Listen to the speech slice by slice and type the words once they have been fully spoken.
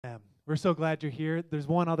We're so glad you're here. There's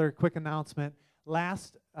one other quick announcement.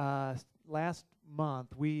 Last month,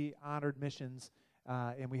 we honored missions,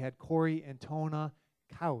 and we had Corey and Tona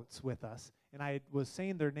Couts with us. And I was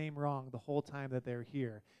saying their name wrong the whole time that they're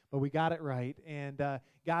here, but we got it right. And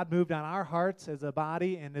God moved on our hearts as a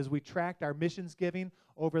body, and as we tracked our missions giving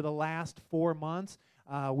over the last 4 months,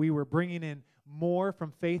 we were bringing in more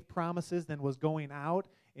from Faith Promises than was going out.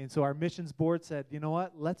 And so our missions board said, you know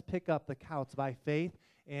what, let's pick up the Couts by Faith.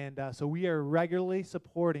 And so we are regularly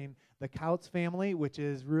supporting the Couts family, which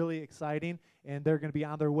is really exciting. And they're going to be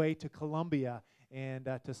on their way to Colombia and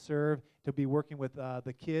to serve, to be working with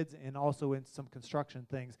the kids and also in some construction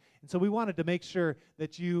things. And so we wanted to make sure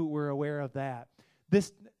that you were aware of that.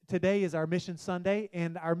 Today is our Mission Sunday,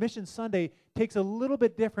 and our Mission Sunday takes a little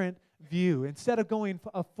bit different view. Instead of going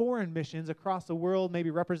foreign missions across the world,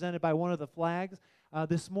 maybe represented by one of the flags,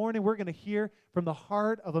 this morning we're going to hear from the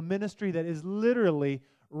heart of a ministry that is literally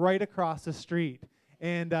right across the street.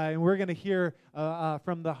 And we're going to hear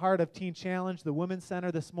from the heart of Teen Challenge, the Women's Center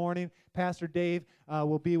this morning. Pastor Dave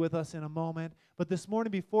will be with us in a moment. But this morning,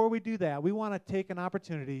 before we do that, we want to take an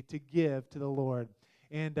opportunity to give to the Lord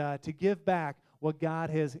and to give back what God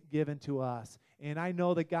has given to us. And I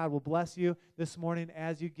know that God will bless you this morning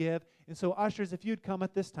as you give. And so, ushers, if you'd come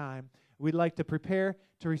at this time, we'd like to prepare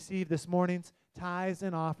to receive this morning's tithes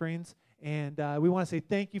and offerings. And we want to say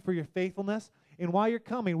thank you for your faithfulness. And while you're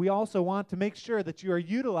coming, we also want to make sure that you are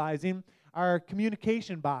utilizing our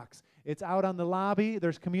communication box. It's out on the lobby.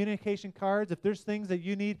 There's communication cards. If there's things that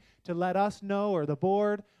you need to let us know, or the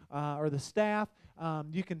board or the staff,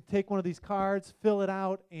 you can take one of these cards, fill it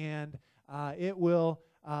out, and we'll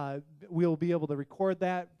be able to record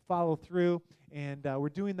that, follow through, and we're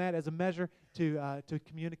doing that as a measure to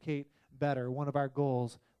communicate better, one of our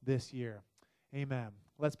goals this year. Amen.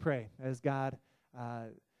 Let's pray as God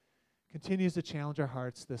continues to challenge our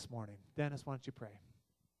hearts this morning. Dennis, why don't you pray?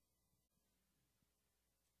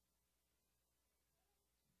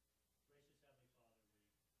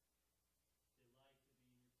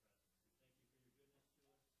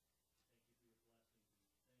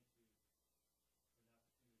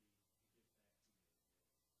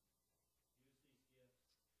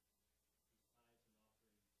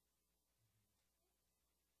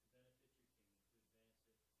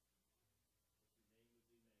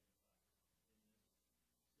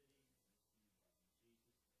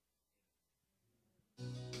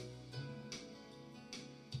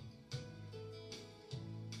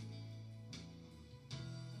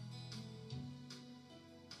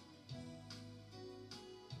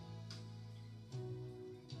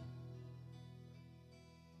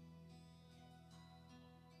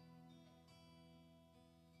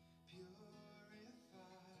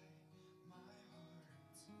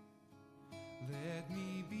 Let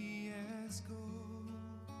me be as gold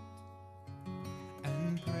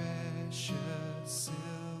and precious silver.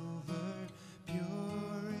 Purify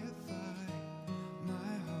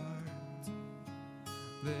my heart.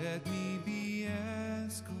 Let me be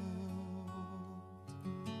as gold,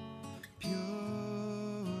 pure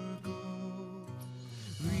gold,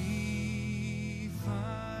 refiner's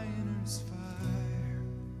fire.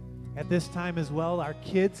 At this time as well, our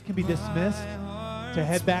kids can be dismissed to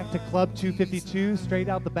head back to Club 252, straight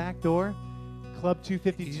out the back door. Club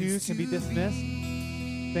 252 can be dismissed.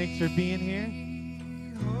 Thanks for being here.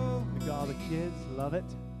 Look at all the kids. Love it.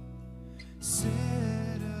 Set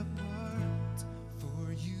apart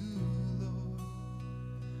for you, Lord,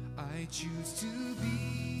 I choose to be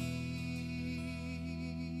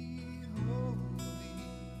holy.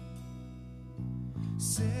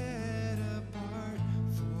 Set apart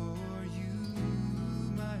for you,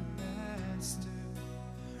 my Master,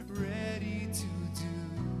 ready to do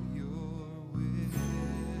your will.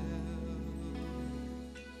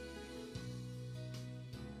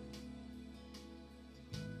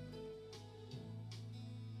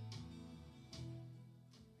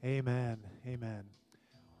 Amen. Amen.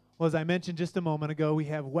 Well, as I mentioned just a moment ago, we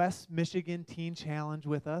have West Michigan Teen Challenge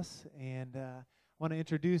with us, and I want to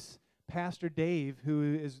introduce Pastor Dave,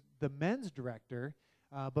 who is the men's director,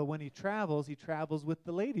 but when he travels with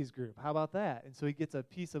the ladies group. How about that? And so he gets a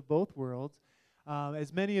piece of both worlds.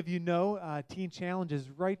 As many of you know, Teen Challenge is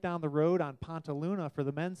right down the road on Ponta Luna for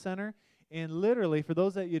the men's center, and literally, for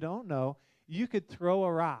those that you don't know, you could throw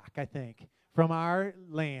a rock, I think, from our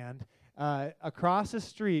land across the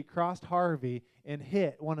street, crossed Harvey, and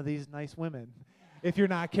hit one of these nice women if you're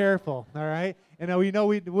not careful, all right? And we know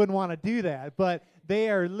we wouldn't want to do that, but they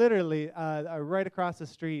are literally right across the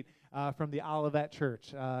street from the Olivet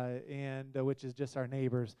Church, and which is just our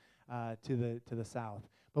neighbors to the south.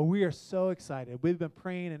 But we are so excited. We've been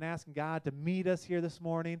praying and asking God to meet us here this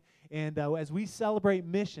morning. And as we celebrate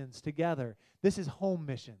missions together, this is home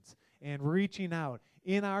missions and reaching out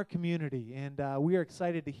in our community. And we are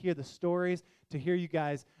excited to hear the stories, to hear you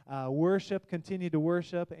guys worship, continue to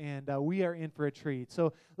worship, and we are in for a treat.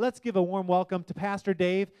 So let's give a warm welcome to Pastor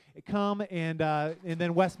Dave. Come and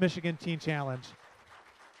then West Michigan Teen Challenge.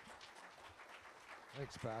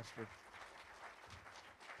 Thanks, Pastor.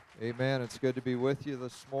 Amen. It's good to be with you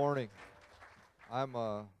this morning. I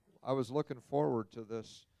was looking forward to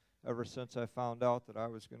this ever since I found out that I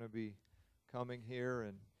was going to be coming here,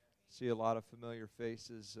 and see a lot of familiar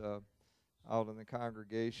faces out in the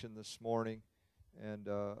congregation this morning. And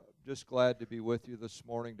just glad to be with you this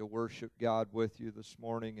morning, to worship God with you this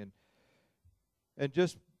morning, and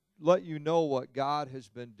just let you know what God has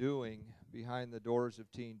been doing behind the doors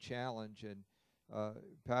of Teen Challenge. And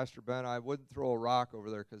Pastor Ben, I wouldn't throw a rock over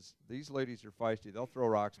there because these ladies are feisty. They'll throw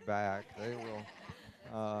rocks back. They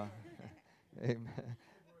will. Amen.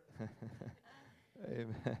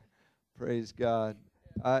 Amen. Praise God.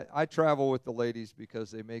 I travel with the ladies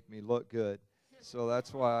because they make me look good. So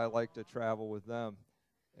that's why I like to travel with them.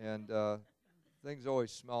 And things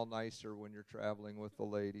always smell nicer when you're traveling with the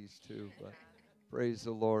ladies too. But praise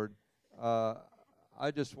the Lord.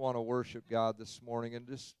 I just want to worship God this morning, and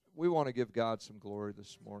we want to give God some glory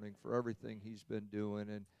this morning for everything He's been doing.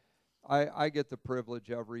 And I get the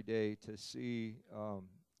privilege every day to see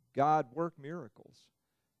God work miracles.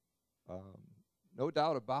 No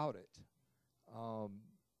doubt about it.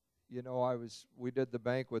 We did the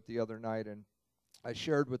banquet the other night, and I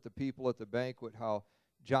shared with the people at the banquet how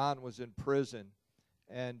John was in prison.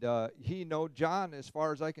 And John, as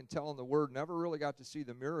far as I can tell in the Word, never really got to see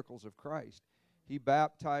the miracles of Christ. He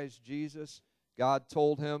baptized Jesus. God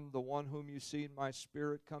told him, the one whom you see in my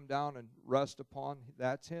spirit come down and rest upon,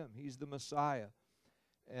 that's him. He's the Messiah.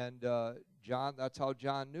 And John, that's how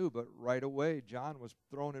John knew. But right away, John was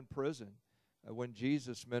thrown in prison when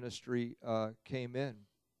Jesus' ministry came in.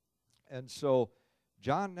 And so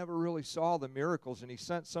John never really saw the miracles, and he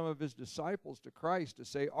sent some of his disciples to Christ to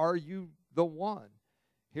say, are you the one?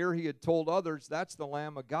 Here he had told others, that's the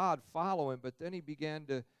Lamb of God, follow him. But then he began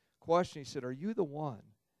to question. He said, are you the one?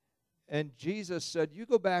 And Jesus said, you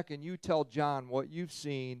go back and you tell John what you've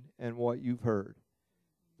seen and what you've heard.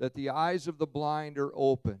 That the eyes of the blind are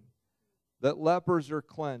open, that lepers are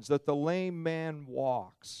cleansed, that the lame man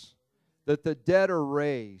walks, that the dead are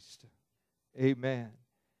raised. Amen.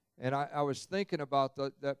 And I was thinking about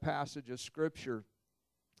that passage of Scripture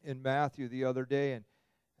in Matthew the other day, and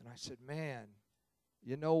I said, man,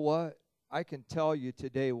 you know what? I can tell you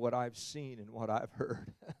today what I've seen and what I've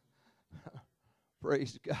heard.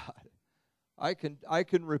 Praise God. I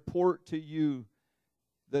can report to you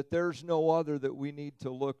that there's no other that we need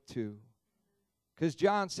to look to. Because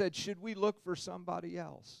John said, should we look for somebody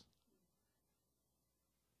else?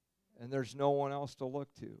 And there's no one else to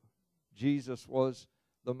look to. Jesus was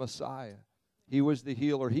the Messiah. He was the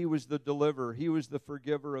healer. He was the deliverer. He was the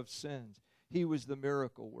forgiver of sins. He was the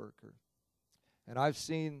miracle worker. And I've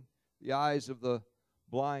seen the eyes of the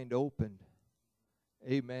blind opened.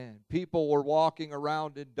 Amen. People were walking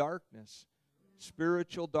around in darkness,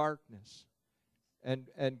 spiritual darkness, and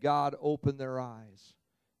God opened their eyes.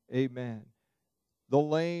 Amen. The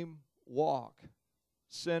lame walk.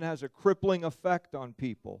 Sin has a crippling effect on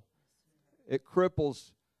people. It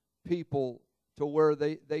cripples people to where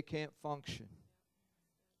they can't function.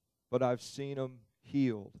 But I've seen them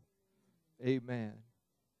healed. Amen.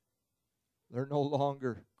 They're no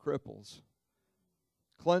longer cripples.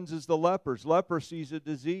 Cleanses the lepers. Leprosy is a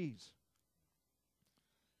disease.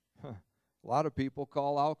 A lot of people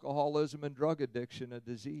call alcoholism and drug addiction a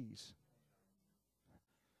disease.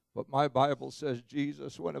 But my Bible says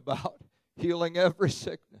Jesus went about healing every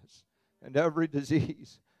sickness and every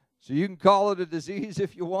disease. So you can call it a disease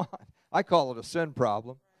if you want. I call it a sin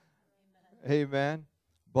problem. Amen.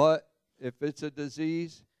 But if it's a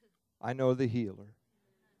disease, I know the healer.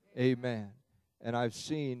 Amen. And I've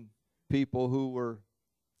seen people who were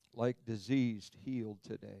like diseased healed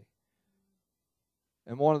today.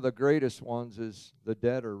 And one of the greatest ones is the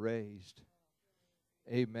dead are raised.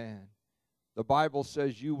 Amen. The Bible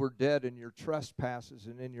says you were dead in your trespasses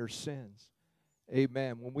and in your sins.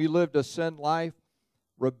 Amen. When we lived a sin life,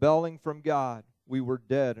 rebelling from God, we were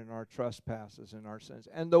dead in our trespasses and our sins.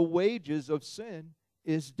 And the wages of sin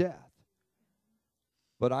is death.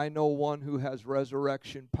 But I know one who has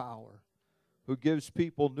resurrection power, who gives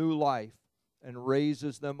people new life and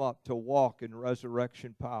raises them up to walk in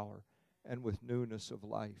resurrection power and with newness of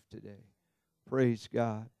life today. Praise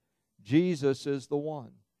God. Jesus is the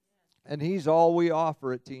one. And He's all we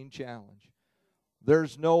offer at Teen Challenge.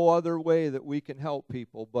 There's no other way that we can help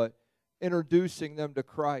people but introducing them to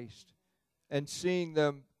Christ and seeing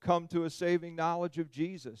them come to a saving knowledge of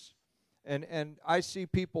Jesus. And I see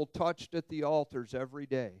people touched at the altars every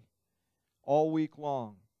day, all week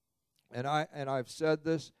long. And I've said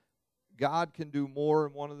this, God can do more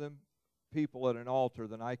in one of them people at an altar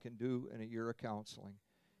than I can do in a year of counseling.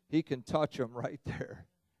 He can touch them right there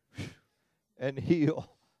and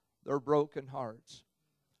heal their broken hearts.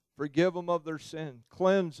 Forgive them of their sin.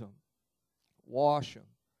 Cleanse them. Wash them.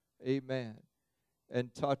 Amen.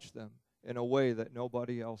 And touch them in a way that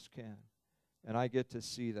nobody else can. And I get to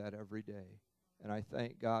see that every day. And I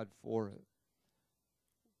thank God for it.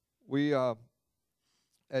 We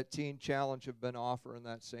at Teen Challenge have been offering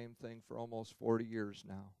that same thing for almost 40 years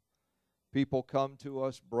now. People come to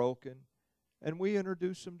us broken, and we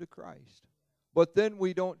introduce them to Christ. But then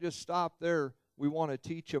we don't just stop there. We want to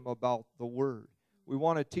teach them about the Word. We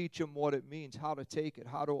want to teach them what it means, how to take it,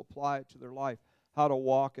 how to apply it to their life, how to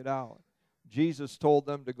walk it out. Jesus told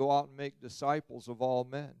them to go out and make disciples of all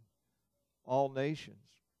men, all nations.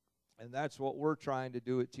 And that's what we're trying to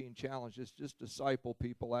do at Teen Challenge, is just disciple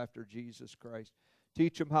people after Jesus Christ.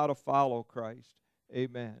 Teach them how to follow Christ.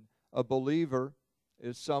 Amen. A believer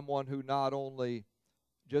is someone who not only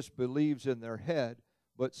just believes in their head,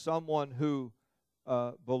 but someone who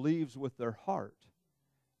believes with their heart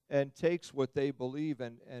and takes what they believe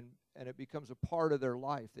and it becomes a part of their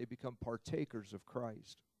life. They become partakers of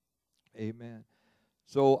Christ. Amen.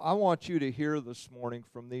 So I want you to hear this morning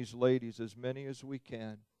from these ladies, as many as we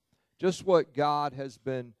can, just what God has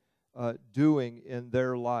been doing in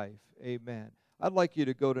their life. Amen. I'd like you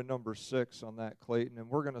to go to number 6 on that, Clayton, and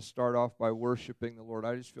we're going to start off by worshiping the Lord.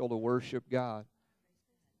 I just feel to worship God.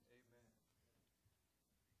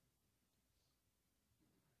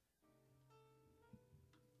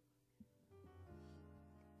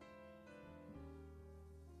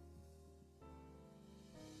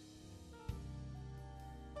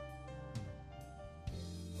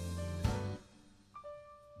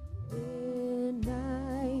 When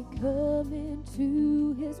I come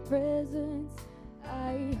into His presence,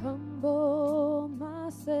 I humble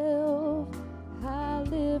myself. I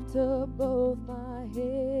lift up both my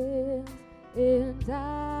hands and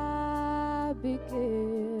I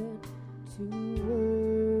begin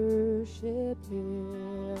to worship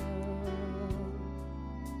Him.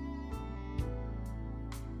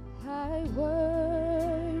 I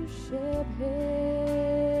worship Him.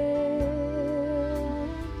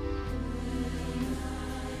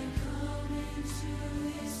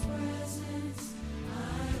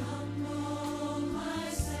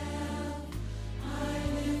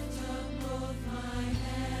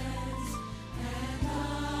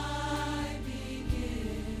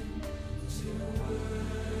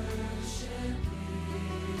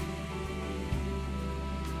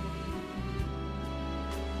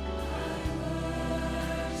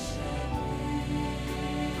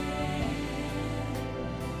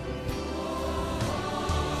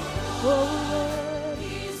 Oh,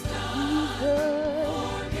 He's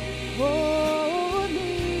good for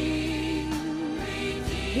me.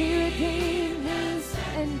 He redeemed me,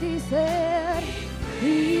 and He said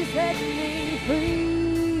He set me free.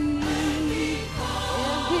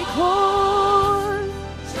 And because,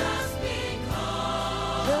 just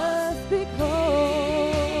because.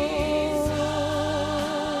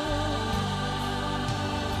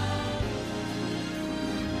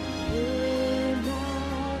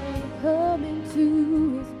 Come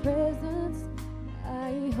into His presence,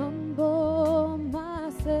 I humble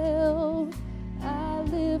myself. I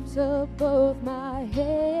lift up both my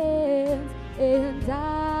hands and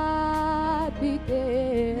I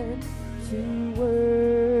begin to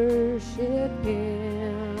worship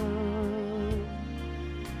Him.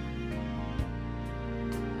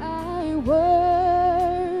 I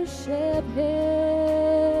worship Him.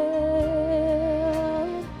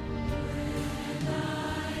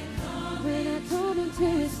 To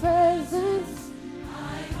His presence,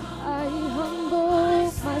 I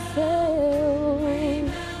humble myself.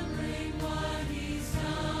 Remembering what He's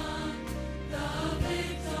done, the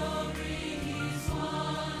victory He's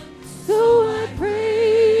won. So I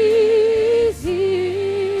praise You.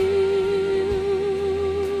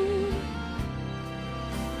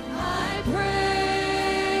 I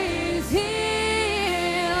praise Him.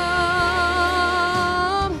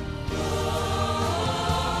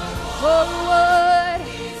 Oh,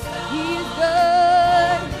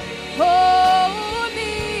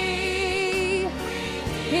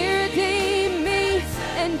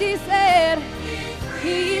 He said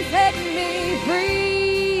He set me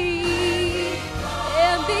free.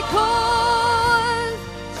 And because,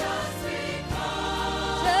 just because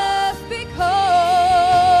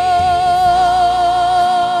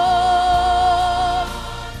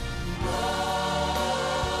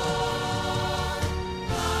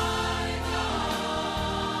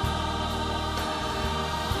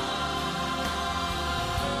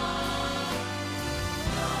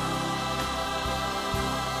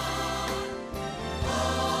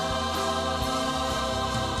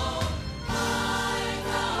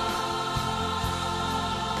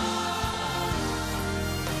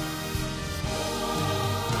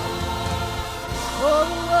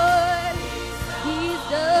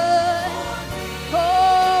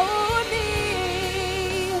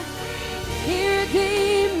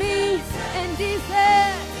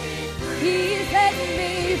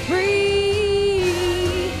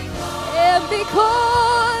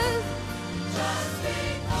because,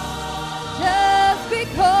 just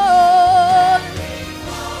because,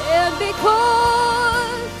 and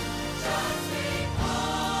because,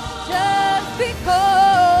 just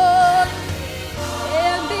because,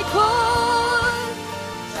 and because,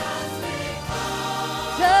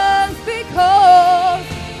 just because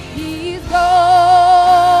He's God.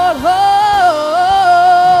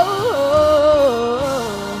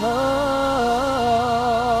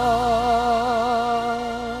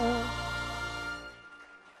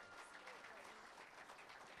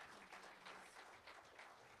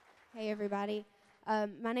 Hey, everybody.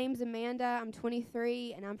 My name's Amanda. I'm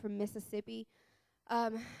 23, and I'm from Mississippi.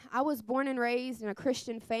 I was born and raised in a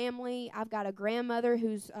Christian family. I've got a grandmother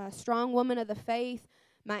who's a strong woman of the faith.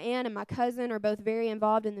 My aunt and my cousin are both very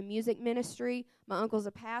involved in the music ministry. My uncle's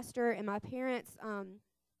a pastor, and my parents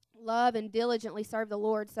love and diligently serve the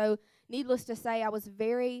Lord. So, needless to say, I was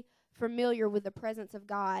very familiar with the presence of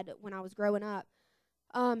God when I was growing up.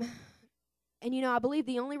 And, I believe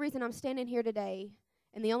the only reason I'm standing here today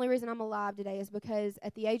and the only reason I'm alive today is because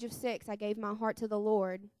at the age of 6, I gave my heart to the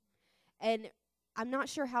Lord. And I'm not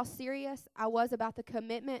sure how serious I was about the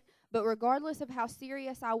commitment, but regardless of how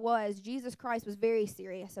serious I was, Jesus Christ was very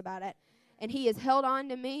serious about it. And He has held on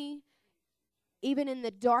to me even in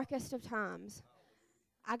the darkest of times.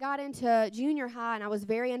 I got into junior high, and I was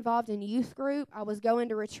very involved in youth group. I was going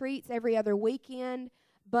to retreats every other weekend,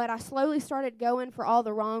 but I slowly started going for all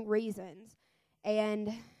the wrong reasons.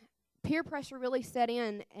 And peer pressure really set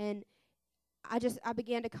in, and I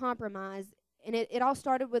began to compromise. And it all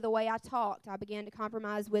started with the way I talked. I began to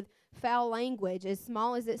compromise with foul language. As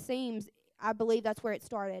small as it seems, I believe that's where it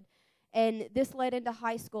started. And this led into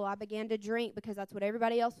high school. I began to drink because that's what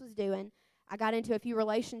everybody else was doing. I got into a few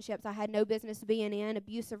relationships I had no business being in,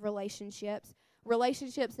 abusive relationships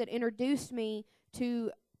that introduced me to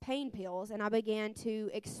pain pills, and I began to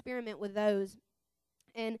experiment with those.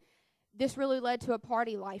 And this really led to a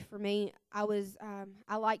party life for me. I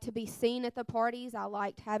liked to be seen at the parties. I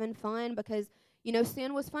liked having fun because,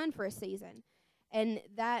 sin was fun for a season. And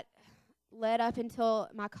that led up until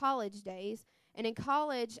my college days. And in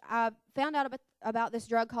college, I found out about this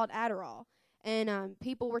drug called Adderall. And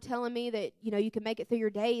people were telling me that, you could make it through your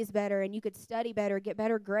days better and you could study better, get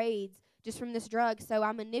better grades just from this drug. So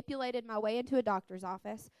I manipulated my way into a doctor's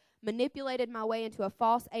office, manipulated my way into a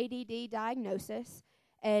false ADD diagnosis,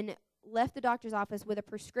 and left the doctor's office with a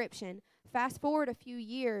prescription. Fast forward a few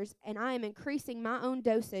years, and I am increasing my own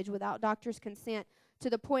dosage without doctor's consent to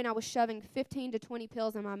the point I was shoving 15 to 20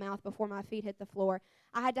 pills in my mouth before my feet hit the floor.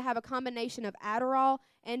 I had to have a combination of Adderall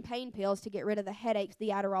and pain pills to get rid of the headaches the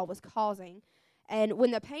Adderall was causing. And when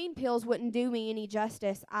the pain pills wouldn't do me any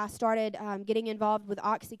justice, I started getting involved with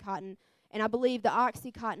Oxycontin. And I believe the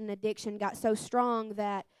Oxycontin addiction got so strong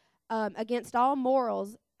that against all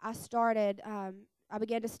morals, I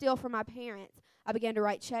began to steal from my parents. I began to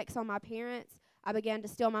write checks on my parents. I began to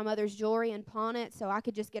steal my mother's jewelry and pawn it so I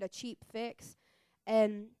could just get a cheap fix.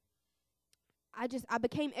 And I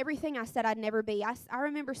became everything I said I'd never be. I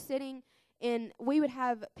remember sitting in, we would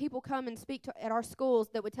have people come and speak at our schools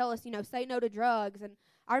that would tell us, say no to drugs. And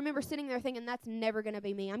I remember sitting there thinking, that's never going to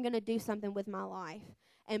be me. I'm going to do something with my life.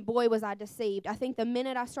 And boy, was I deceived. I think the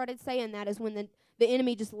minute I started saying that is when the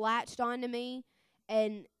enemy just latched onto me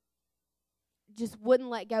and just wouldn't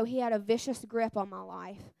let go. He had a vicious grip on my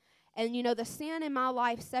life. And, the sin in my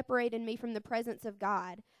life separated me from the presence of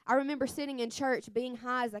God. I remember sitting in church being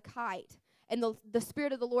high as a kite, and the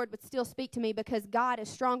Spirit of the Lord would still speak to me because God is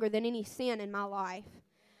stronger than any sin in my life.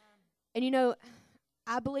 And,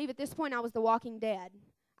 I believe at this point I was the walking dead.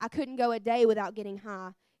 I couldn't go a day without getting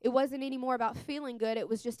high. It wasn't anymore about feeling good. It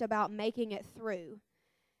was just about making it through.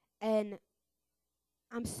 And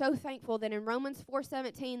I'm so thankful that in Romans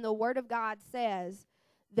 4:17, the Word of God says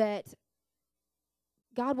that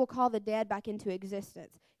God will call the dead back into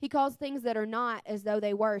existence. He calls things that are not as though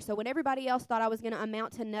they were. So when everybody else thought I was going to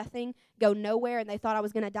amount to nothing, go nowhere, and they thought I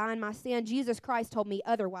was going to die in my sin, Jesus Christ told me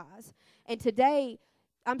otherwise. And today,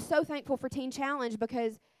 I'm so thankful for Teen Challenge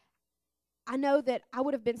because I know that I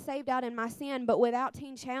would have been saved out in my sin, but without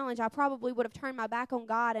Teen Challenge, I probably would have turned my back on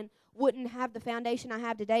God and wouldn't have the foundation I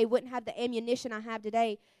have today, wouldn't have the ammunition I have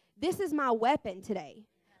today. This is my weapon today.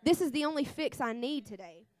 This is the only fix I need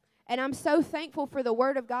today. And I'm so thankful for the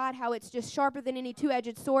Word of God, how it's just sharper than any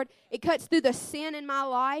two-edged sword. It cuts through the sin in my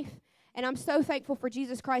life. And I'm so thankful for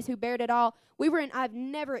Jesus Christ who bared it all. I've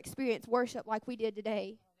never experienced worship like we did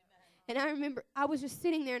today. And I remember I was just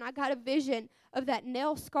sitting there and I got a vision of that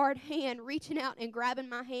nail-scarred hand reaching out and grabbing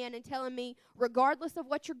my hand and telling me, regardless of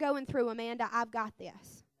what you're going through, Amanda, I've got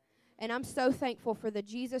this. And I'm so thankful for the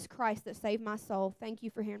Jesus Christ that saved my soul. Thank you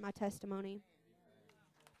for hearing my testimony.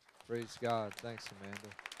 Praise God. Thanks, Amanda.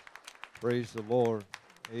 Praise the Lord.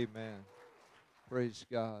 Amen. Praise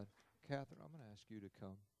God. Catherine, I'm going to ask you to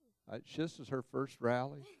come. This is her first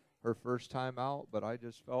rally, her first time out, but I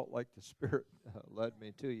just felt like the Spirit led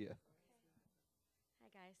me to you. Hi,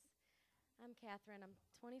 guys. I'm Catherine. I'm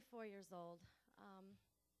 24 years old. Wow,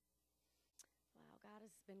 God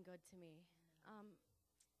has been good to me.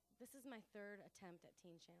 This is my third attempt at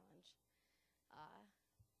Teen Challenge.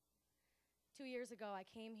 2 years ago, I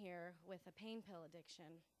came here with a pain pill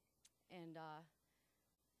addiction, and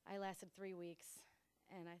I lasted 3 weeks,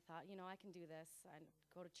 and I thought, I can do this. I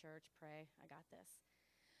go to church, pray, I got this.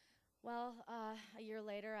 Well, a year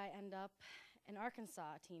later, I end up in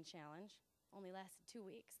Arkansas Teen Challenge. Only lasted 2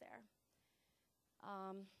 weeks there.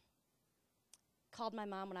 Called my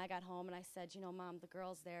mom when I got home, and I said, Mom, the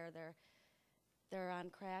girls there, they're on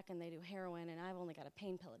crack, and they do heroin, and I've only got a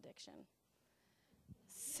pain pill addiction.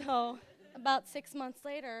 So about 6 months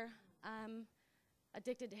later, I'm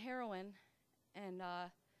addicted to heroin and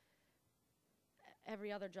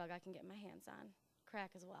every other drug I can get my hands on,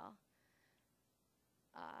 crack as well.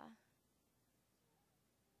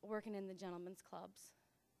 Working in the gentlemen's clubs.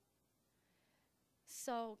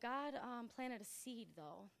 So God planted a seed,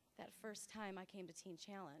 though, that first time I came to Teen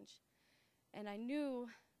Challenge. And I knew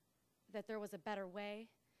that there was a better way,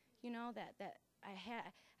 that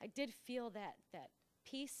I did feel that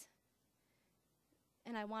peace,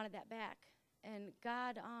 and I wanted that back. And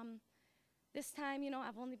God, this time,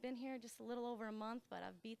 I've only been here just a little over a month, but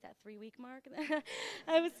I've beat that 3-week mark that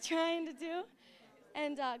I was trying to do.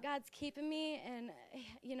 And God's keeping me, and,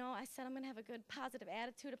 I said I'm going to have a good positive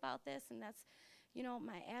attitude about this, and that's,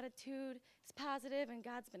 my attitude is positive, and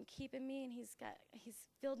God's been keeping me, and He's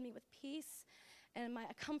filled me with peace. And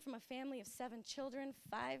I come from a family of 7 children.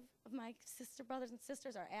 5 of my brothers and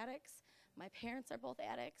sisters are addicts. My parents are both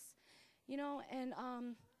addicts, and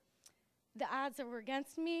the odds were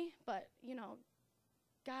against me, but,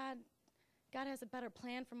 God has a better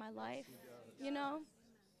plan for my life,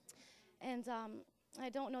 And I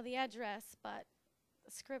don't know the address, but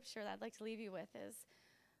the scripture that I'd like to leave you with is,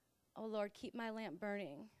 "Oh, Lord, keep my lamp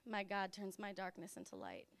burning. My God turns my darkness into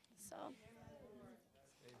light." So.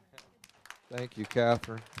 Thank you,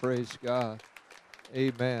 Catherine. Praise God.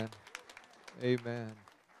 Amen. Amen.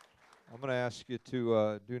 I'm going to ask you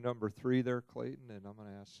to do number 3 there, Clayton, and I'm going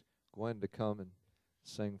to ask Gwen to come and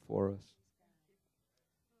sing for us.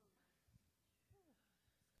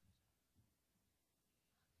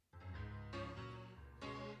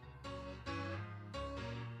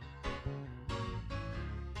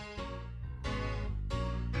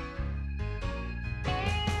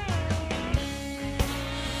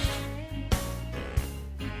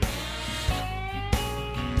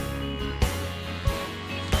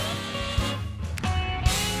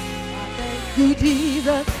 You,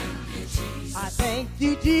 Jesus. I thank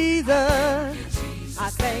you, Jesus. I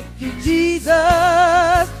thank you, Jesus.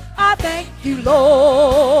 I thank you,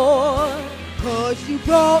 Lord, 'cause you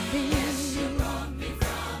brought me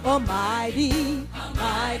a mighty,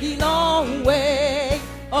 mighty long way,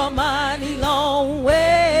 a mighty long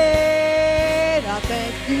way. I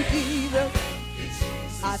thank you, Jesus.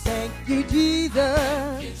 I thank you,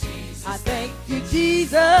 Jesus. I thank you,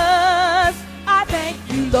 Jesus. I thank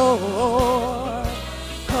you, Lord,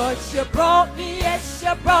 'cause you brought me, yes,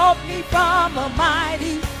 you brought me from a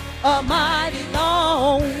mighty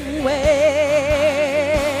long way.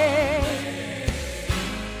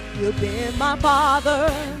 You've been my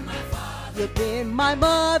father, you've been my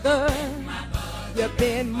mother, you've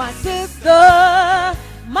been my sister,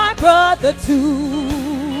 my brother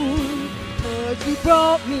too, 'cause you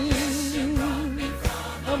brought me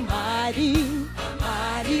a mighty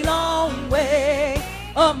long way,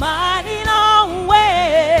 a mighty long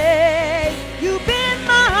way. You've been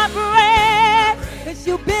my bread, 'cause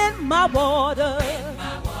you've been my water,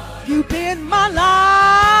 you've been my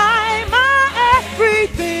life, my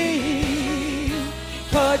everything.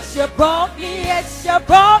 'Cause you brought me, yes, you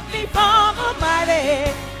brought me from a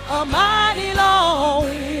mighty long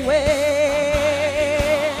way.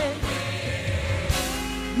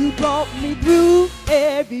 You brought me through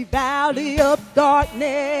every valley of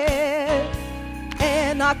darkness,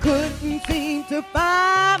 and I couldn't seem to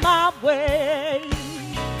find my way.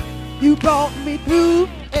 You brought me through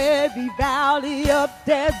every valley of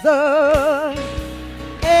desert,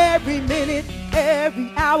 every minute,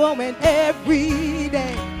 every hour, and every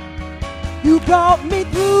day. You brought me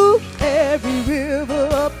through every river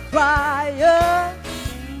of fire,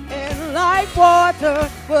 and like water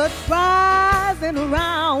was rising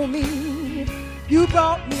around me. You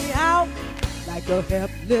brought me out like a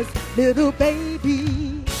helpless little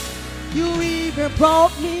baby. You even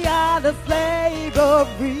brought me out of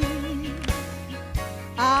slavery.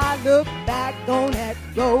 I look back on that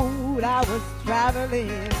road I was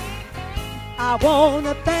traveling. I want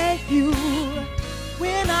to thank you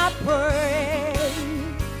when I pray.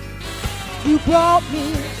 You brought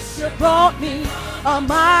me a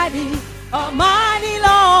mighty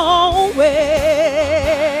long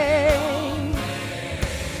way.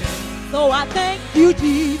 So I thank you,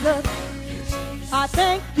 Jesus. I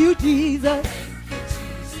thank you, Jesus.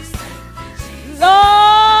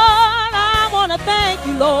 Lord, I want to thank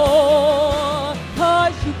you, Lord,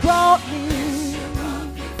 'cause you brought me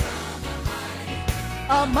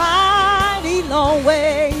a mighty long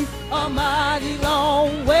way, a mighty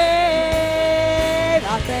long way.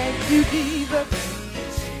 I thank you, Jesus.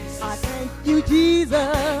 I thank you,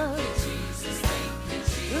 Jesus.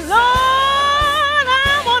 Lord, I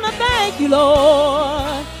want to thank you,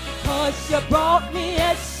 Lord, 'cause you brought me,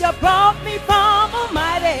 yes, you brought me from a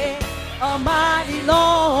mighty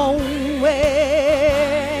long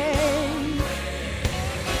way.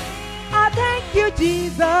 I thank you,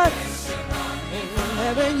 Jesus.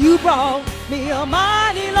 Heaven, you brought me a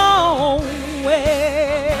mighty long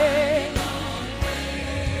way.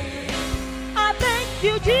 I thank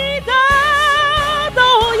you, Jesus.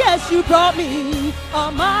 Oh, yes, you brought me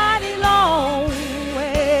a mighty long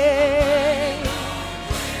way.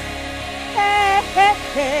 Hey, hey,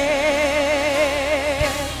 hey.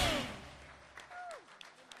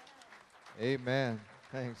 Amen.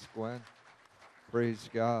 Thanks, Gwen. Praise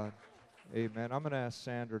God. Amen. I'm going to ask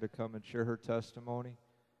Sandra to come and share her testimony.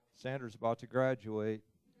 Sandra's about to graduate.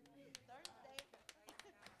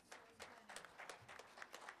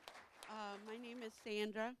 My name is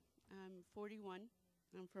Sandra. I'm 41.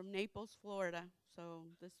 I'm from Naples, Florida. So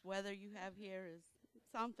this weather you have here is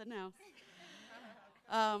something else.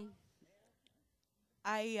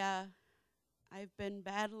 I've been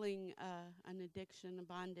battling an addiction, a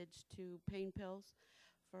bondage to pain pills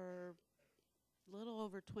for a little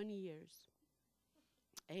over 20 years.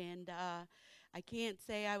 And I can't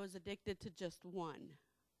say I was addicted to just one,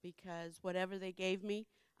 because whatever they gave me,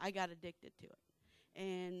 I got addicted to it.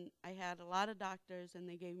 And I had a lot of doctors, and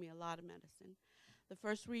they gave me a lot of medicine. The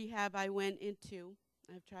first rehab I went into,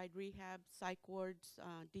 I've tried rehab, psych wards,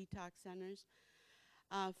 detox centers.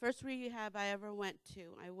 First rehab I ever went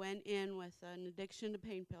to, I went in with an addiction to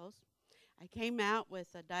pain pills. I came out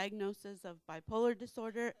with a diagnosis of bipolar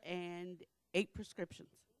disorder and 8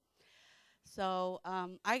 prescriptions. So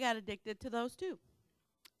I got addicted to those too.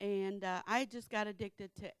 And I just got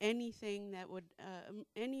addicted to anything that would,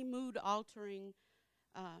 any mood-altering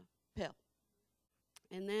pill.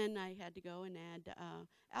 And then I had to go and add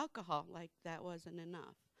alcohol, like that wasn't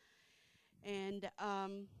enough. And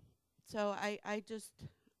so I just,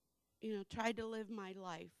 tried to live my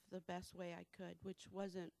life the best way I could, which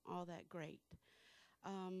wasn't all that great.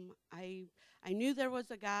 I knew there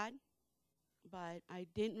was a God, but I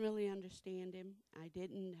didn't really understand him. I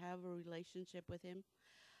didn't have a relationship with him.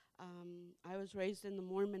 I was raised in the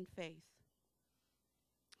Mormon faith.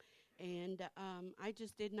 And I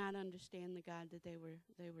just did not understand the God that they were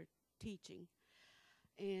teaching.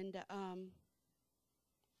 And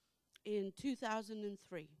in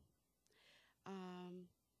 2003,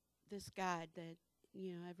 this God that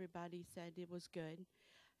everybody said it was good,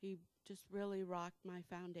 he just really rocked my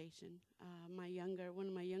foundation. One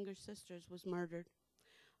of my younger sisters was murdered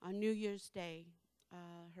on New Year's Day.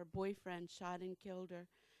 Her boyfriend shot and killed her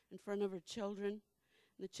in front of her children.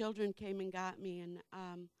 The children came and got me, and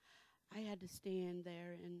I had to stand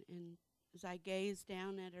there, and as I gazed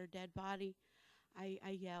down at her dead body,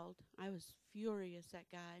 I yelled. I was furious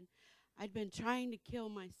at God. I'd been trying to kill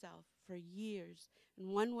myself for years,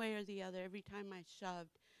 in one way or the other, every time I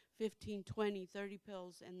shoved 15, 20, 30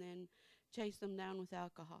 pills and then chased them down with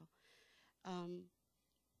alcohol.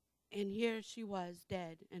 And here she was,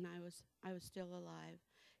 dead, and I was still alive.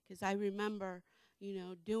 Because I remember,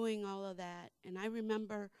 doing all of that, and I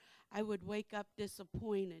remember I would wake up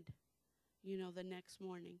disappointed, the next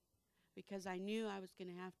morning, because I knew I was going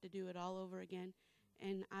to have to do it all over again,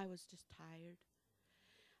 and I was just tired.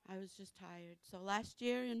 I was just tired. So last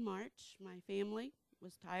year in March, my family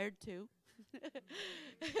was tired too.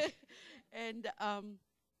 And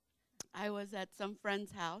I was at some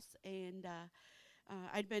friend's house, and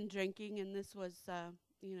I'd been drinking, and this was,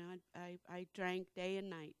 I drank day and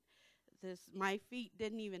night. My feet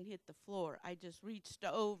didn't even hit the floor. I just reached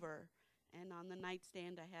over, and on the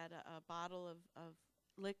nightstand I had a bottle of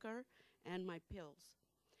liquor and my pills.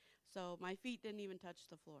 So my feet didn't even touch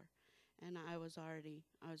the floor. and I was already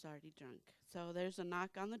drunk. So there's a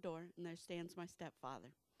knock on the door, and there stands my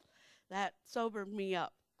stepfather. That sobered me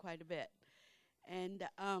up quite a bit. And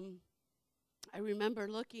I remember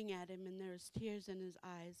looking at him, and there was tears in his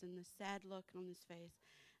eyes and the sad look on his face.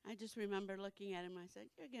 I just remember looking at him. I said,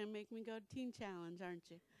 "You're going to make me go to Teen Challenge, aren't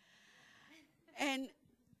you?" And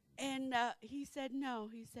he said no.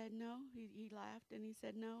 He said no. He laughed, and he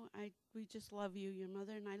said, "No, we just love you. Your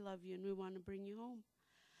mother and I love you, and we want to bring you home."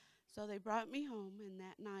 So they brought me home, and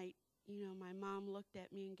that night, my mom looked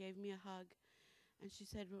at me and gave me a hug, and she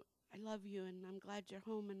said, "I love you, and I'm glad you're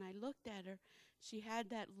home." And I looked at her. She had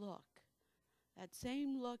that look, that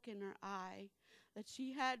same look in her eye that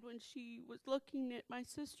she had when she was looking at my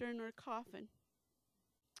sister in her coffin.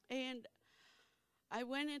 And I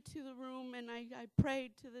went into the room, and I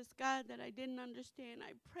prayed to this God that I didn't understand.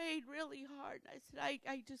 I prayed really hard. I said,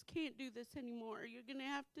 I just can't do this anymore. You're going to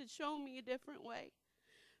have to show me a different way.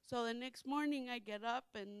 So the next morning I get up,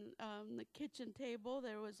 and on the kitchen table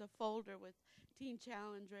there was a folder with Teen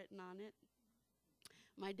Challenge written on it.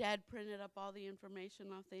 My dad printed up all the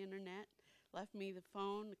information off the internet, left me the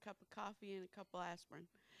phone, a cup of coffee, and a couple aspirin.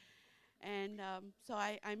 And so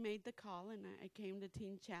I made the call, and I came to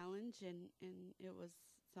Teen Challenge, and it was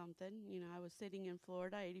something. I was sitting in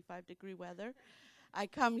Florida, 85-degree weather. I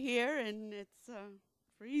come here, and it's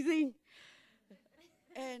freezing.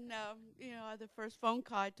 And, the first phone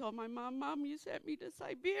call, I told my mom, "Mom, you sent me to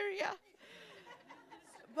Siberia."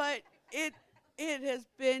 But it has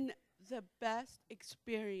been the best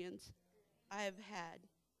experience I have had.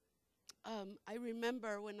 I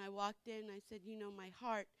remember when I walked in, I said, my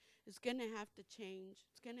heart is going to have to change.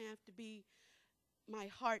 It's going to have to be my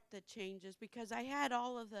heart that changes, because I had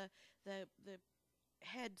all of the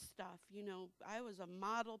head stuff. I was a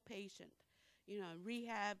model patient.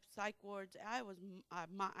 Rehab, psych wards. I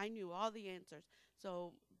knew all the answers.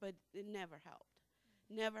 So, but it never helped.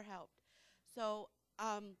 Never helped. So,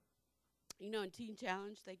 in Teen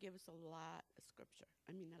Challenge, they give us a lot of scripture.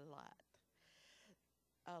 I mean,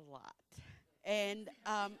 a lot. And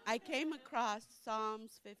I came across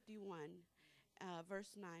Psalms 51,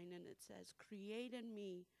 verse 9, and it says, "Create in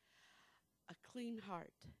me a clean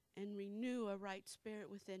heart, and renew a right spirit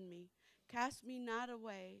within me. Cast me not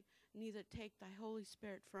away, neither take thy Holy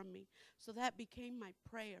Spirit from me." So that became my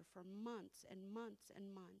prayer for months and months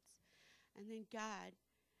and months. And then God,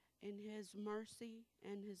 in his mercy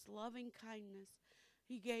and his loving kindness,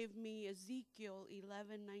 he gave me Ezekiel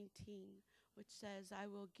 11:19, which says, "I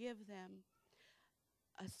will give them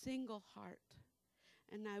a single heart,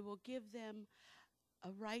 and I will give them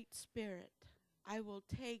a right spirit. I will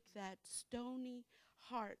take that stony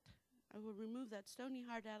heart. I will remove that stony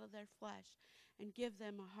heart out of their flesh and give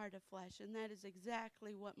them a heart of flesh." And that is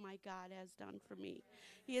exactly what my God has done for me.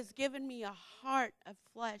 He has given me a heart of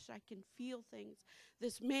flesh. I can feel things.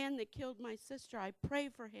 This man that killed my sister, I pray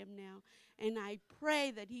for him now. And I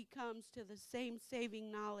pray that he comes to the same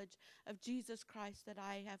saving knowledge of Jesus Christ that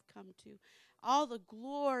I have come to. All the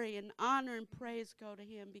glory and honor and praise go to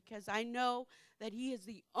him, because I know that he is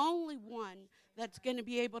the only one that's going to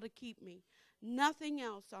be able to keep me. Nothing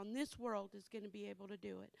else on this world is going to be able to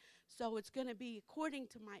do it. So it's going to be according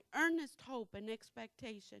to my earnest hope and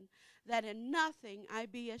expectation that in nothing I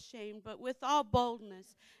be ashamed, but with all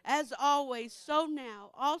boldness, as always, so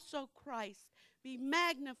now also Christ be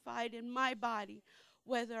magnified in my body,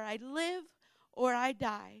 whether I live or I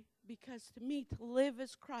die. Because to me, to live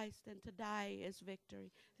is Christ, and to die is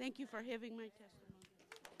victory. Thank you for hearing my testimony.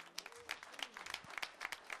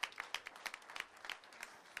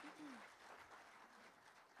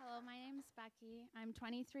 Hello, my name is Becky. I'm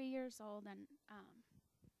 23 years old, and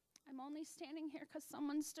I'm only standing here because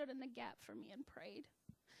someone stood in the gap for me and prayed.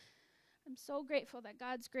 I'm so grateful that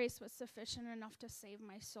God's grace was sufficient enough to save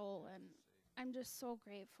my soul, and I'm just so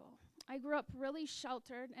grateful. I grew up really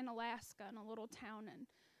sheltered in Alaska in a little town, and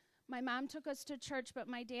my mom took us to church, but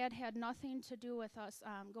my dad had nothing to do with us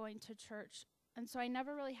going to church. And so I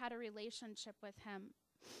never really had a relationship with him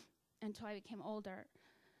until I became older.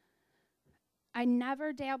 I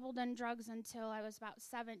never dabbled in drugs until I was about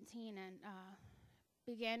 17 and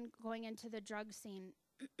began going into the drug scene.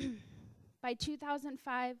 By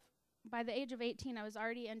 2005, by the age of 18, I was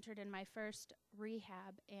already entered in my first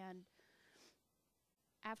rehab. And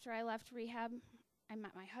after I left rehab, I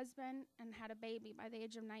met my husband and had a baby by the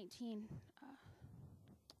age of 19.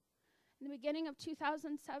 In the beginning of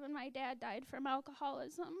 2007, my dad died from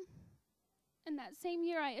alcoholism. In that same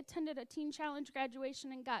year, I attended a Teen Challenge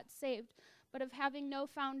graduation and got saved. But of having no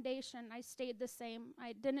foundation, I stayed the same.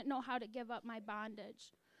 I didn't know how to give up my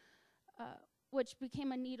bondage, which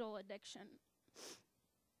became a needle addiction.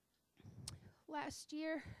 Last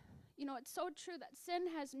year, You know, it's so true that sin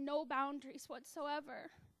has no boundaries whatsoever.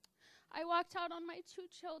 I walked out on my 2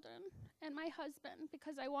 children and my husband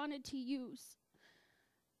because I wanted to use.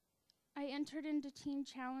 I entered into Teen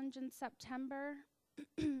Challenge in September.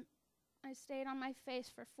 I stayed on my face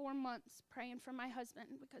for 4 months praying for my husband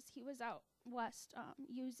because he was out west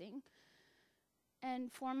using.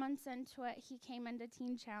 And 4 months into it, he came into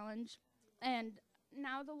Teen Challenge. And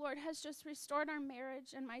now the Lord has just restored our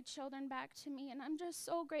marriage and my children back to me. And I'm just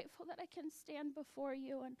so grateful that I can stand before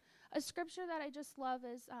you. And a scripture that I just love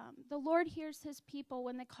is, the Lord hears his people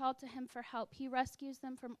when they call to him for help. He rescues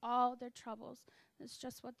them from all their troubles. It's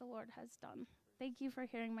just what the Lord has done. Thank you for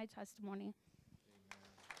hearing my testimony.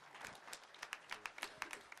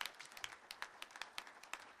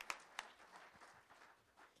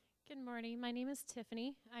 Good morning. My name is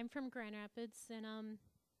Tiffany. I'm from Grand Rapids, and I'm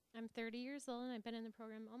 30 years old, and I've been in the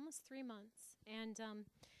program almost 3 months. And,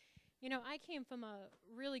 you know, I came from a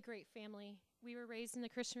really great family. We were raised in the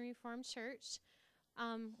Christian Reformed Church.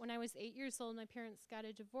 When I was 8 years old, my parents got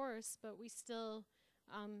a divorce, but we still,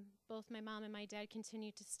 both my mom and my dad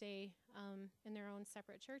continued to stay in their own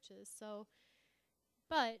separate churches.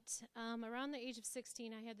 But around the age of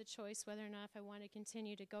 16, I had the choice whether or not if I wanted to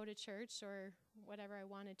continue to go to church or whatever I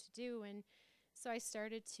wanted to do. And so I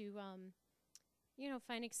started to, you know,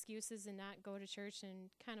 find excuses and not go to church and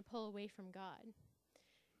kind of pull away from God.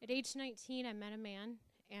 At age 19, I met a man,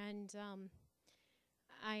 and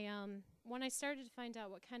when I started to find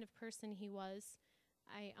out what kind of person he was,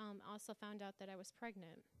 I also found out that I was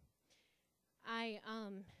pregnant.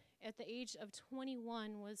 At the age of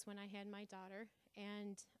 21 was when I had my daughter,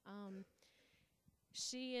 and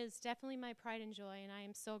she is definitely my pride and joy, and I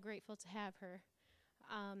am so grateful to have her.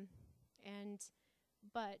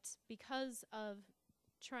 But because of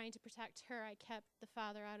trying to protect her, I kept the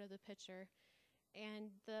father out of the picture,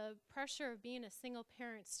 and the pressure of being a single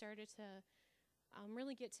parent started to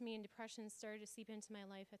really get to me, and depression started to seep into my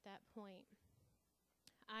life at that point.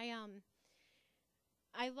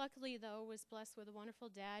 I luckily, though, was blessed with a wonderful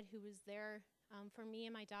dad who was there for me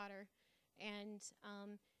and my daughter, and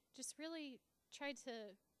just really tried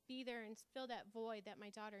to be there and fill that void that my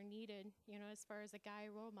daughter needed, you know, as far as a guy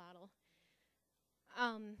role model.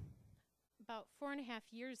 About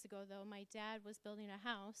 4.5 years ago, though, my dad was building a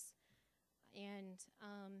house, and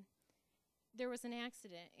there was an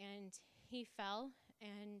accident, and he fell,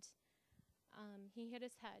 and he hit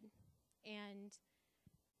his head. And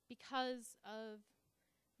because of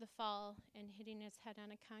the fall and hitting his head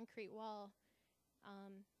on a concrete wall,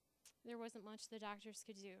 there wasn't much the doctors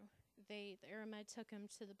could do. The Aeromed took him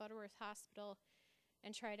to the Butterworth Hospital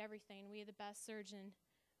and tried everything. We had the best surgeon.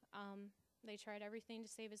 They tried everything to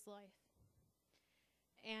save his life.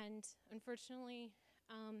 And unfortunately,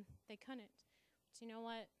 they couldn't. But you know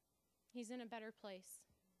what? He's in a better place.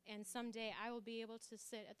 And someday I will be able to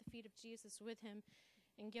sit at the feet of Jesus with him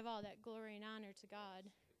and give all that glory and honor to God.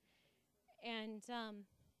 And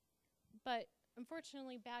but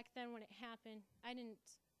unfortunately, back then when it happened, I didn't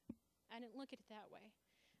look at it that way.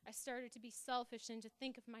 I started to be selfish and to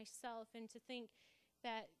think of myself and to think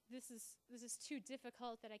that this is too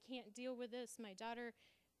difficult, that I can't deal with this. My daughter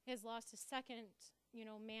has lost a second, you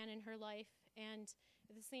know, man in her life, and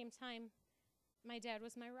at the same time, my dad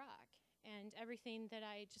was my rock and everything that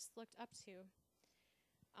I just looked up to.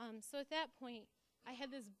 So at that point, I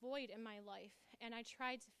had this void in my life, and I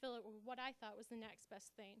tried to fill it with what I thought was the next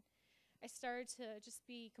best thing. I started to just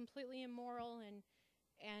be completely immoral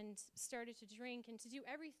and started to drink and to do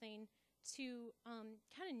everything to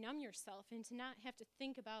kind of numb yourself and to not have to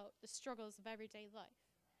think about the struggles of everyday life.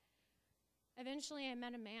 Eventually, I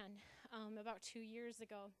met a man about 2 years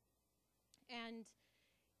ago, and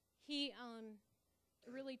he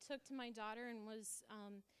really took to my daughter and was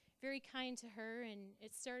very kind to her, and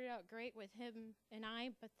it started out great with him and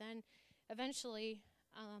I, but then eventually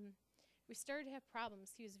we started to have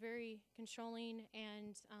problems. He was very controlling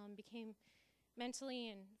and became mentally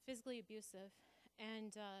and physically abusive,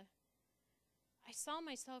 and I saw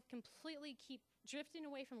myself completely keep drifting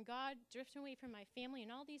away from God, drifting away from my family,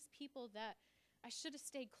 and all these people that I should have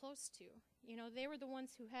stayed close to. You know, they were the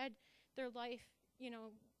ones who had their life, you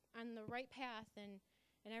know, on the right path and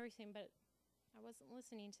everything, but I wasn't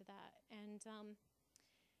listening to that. And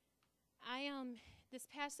this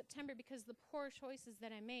past September, because of the poor choices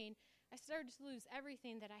that I made, I started to lose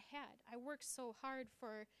everything that I had. I worked so hard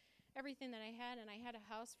for everything that I had, and I had a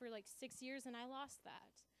house for like 6 years, and I lost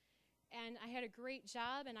that. And I had a great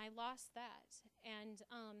job, and I lost that. And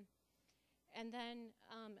then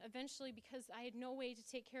eventually, because I had no way to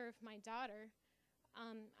take care of my daughter,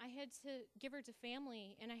 I had to give her to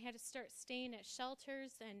family, and I had to start staying at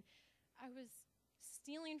shelters, and I was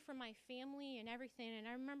stealing from my family and everything. And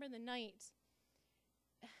I remember the night,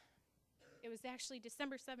 it was actually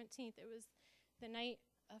December 17th. It was the night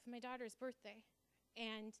of my daughter's birthday.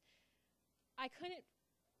 And I couldn't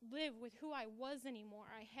live with who I was anymore.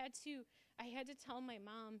 I had to tell my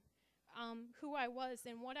mom who I was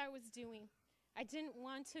and what I was doing. I didn't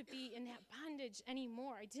want to be in that bondage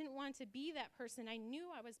anymore. I didn't want to be that person. I knew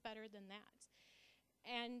I was better than that.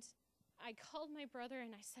 And I called my brother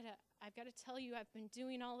and I said, I've got to tell you, I've been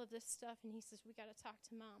doing all of this stuff. And he says, we got to talk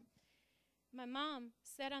to Mom. My mom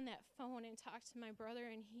sat on that phone and talked to my brother,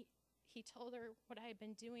 and he told her what I had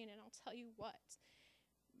been doing. And I'll tell you what,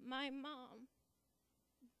 my mom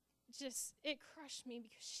it crushed me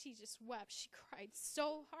because she just wept. She cried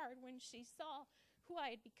so hard when she saw who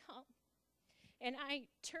I had become. And I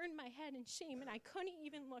turned my head in shame, and I couldn't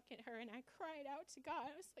even look at her, and I cried out to God.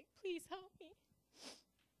 I was like, please help me.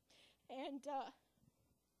 And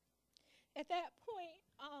at that point,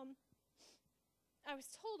 I was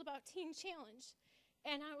told about Teen Challenge,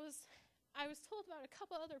 and I was told about a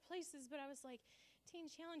couple other places, but I was like, Teen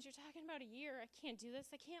Challenge, you're talking about a year. I can't do this.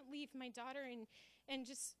 I can't leave my daughter and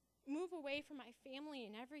just move away from my family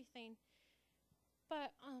and everything.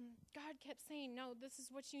 But God kept saying, no, this is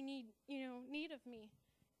what you need of me.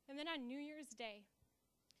 And then on New Year's Day,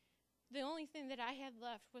 the only thing that I had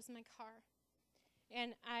left was my car.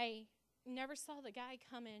 And I never saw the guy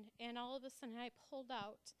coming, and all of a sudden I pulled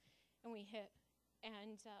out and we hit.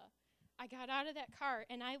 And I got out of that car,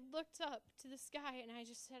 and I looked up to the sky, and I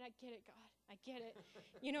just said, I get it, God. I get it.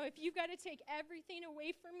 If you've got to take everything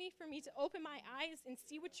away from me for me to open my eyes and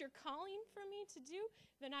see what you're calling for me to do,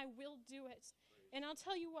 then I will do it. And I'll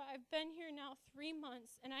tell you what, I've been here now 3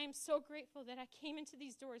 months, and I am so grateful that I came into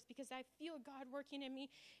these doors because I feel God working in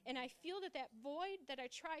me, and I feel that void that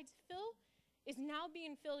I tried to fill is now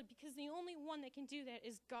being filled because the only one that can do that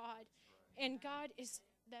is God. And God is,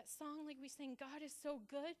 that song like we sing, God is so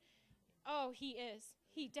good. Oh, he is.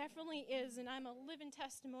 He definitely is, and I'm a living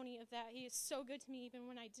testimony of that. He is so good to me even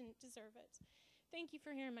when I didn't deserve it. Thank you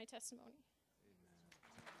for hearing my testimony.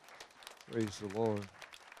 Amen. Praise the Lord.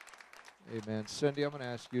 Amen. Cindy, I'm going to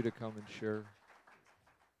ask you to come and share.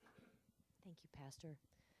 Thank you, Pastor.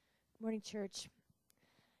 Good morning, church.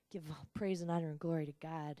 Give all praise and honor and glory to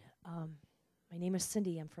God. My name is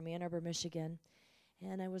Cindy. I'm from Ann Arbor, Michigan,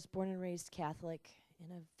 and I was born and raised Catholic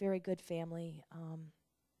in a very good family.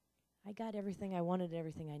 I got everything I wanted,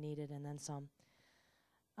 everything I needed, and then some.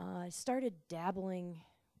 I started dabbling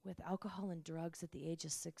with alcohol and drugs at the age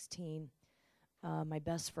of 16. My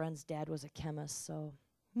best friend's dad was a chemist, so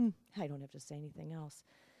I don't have to say anything else.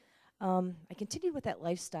 I continued with that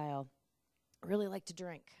lifestyle. I really liked to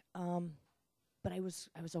drink, but I was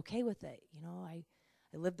okay with it.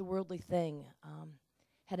 I lived the worldly thing.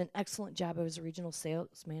 Had an excellent job. I was a regional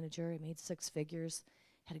sales manager. I made 6 figures.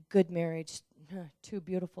 Had a good marriage, 2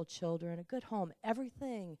 beautiful children, a good home,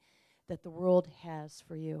 everything that the world has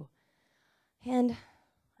for you. And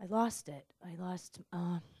I lost it. I lost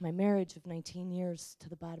my marriage of 19 years to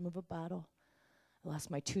the bottom of a bottle. I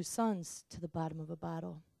lost my 2 sons to the bottom of a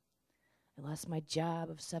bottle. I lost my job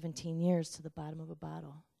of 17 years to the bottom of a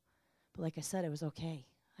bottle. But like I said, I was okay.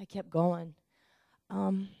 I kept going.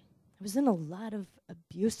 I was in a lot of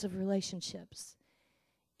abusive relationships.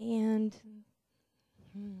 And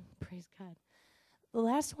praise God. The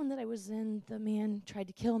last one that I was in, the man tried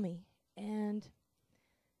to kill me. And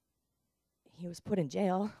he was put in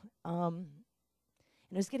jail. And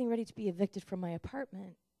I was getting ready to be evicted from my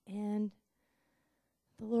apartment. And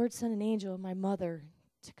the Lord sent an angel, my mother,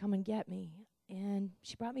 to come and get me. And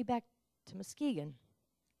she brought me back to Muskegon.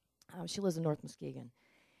 She lives in North Muskegon.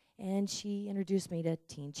 And she introduced me to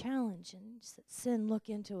Teen Challenge and said, Sin, look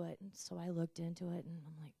into it. And so I looked into it, and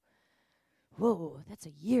I'm like, whoa, that's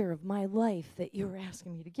a year of my life that you were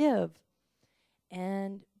asking me to give.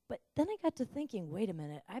 But then I got to thinking, wait a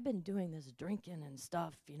minute, I've been doing this drinking and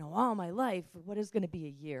stuff, all my life. What is going to be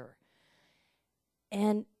a year?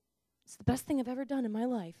 And it's the best thing I've ever done in my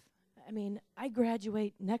life. I mean, I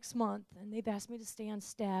graduate next month, and they've asked me to stay on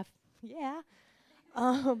staff. Yeah.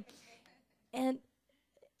 And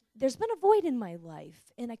there's been a void in my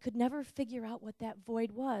life, and I could never figure out what that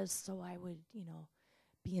void was. So I would,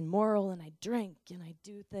 be immoral, and I'd drink, and I'd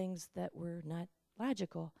do things that were not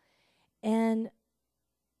logical. And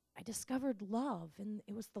I discovered love, and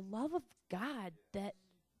it was the love of God that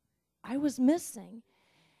I was missing.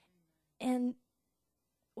 And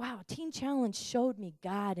wow, Teen Challenge showed me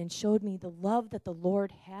God and showed me the love that the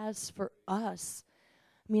Lord has for us.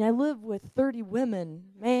 I mean, I live with 30 women,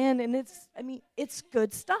 man, and it's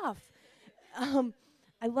good stuff.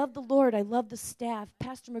 I love the Lord. I love the staff.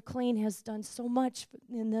 Pastor McClain has done so much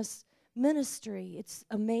in this ministry. It's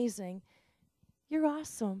amazing. You're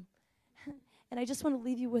awesome. And I just want to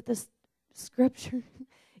leave you with this scripture.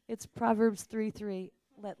 It's Proverbs 3:3.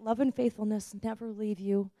 Let love and faithfulness never leave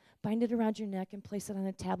you. Bind it around your neck and place it on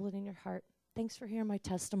a tablet in your heart. Thanks for hearing my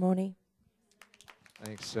testimony.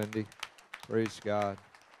 Thanks, Cindy. Praise God.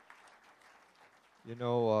 You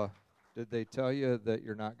know, did they tell you that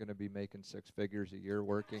you're not going to be making 6 figures a year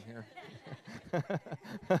working here?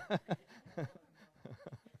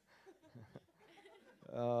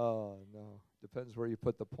 Oh, no. Depends where you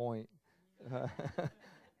put the point.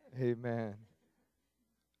 Amen.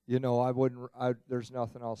 You know, there's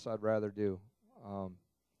nothing else I'd rather do.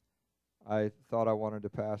 I thought I wanted to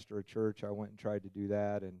pastor a church. I went and tried to do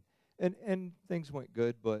that, and things went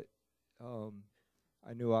good, but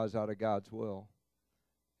I knew I was out of God's will.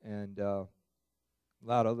 And a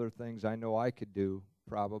lot of other things I know I could do,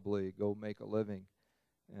 probably go make a living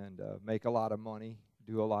and make a lot of money,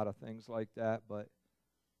 do a lot of things like that, but,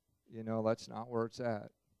 you know, that's not where it's at.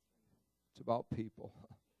 It's about people.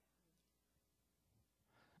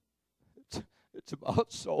 It's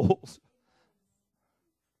about souls.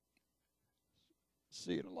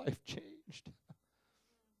 Seeing a life changed.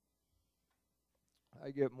 I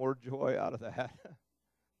get more joy out of that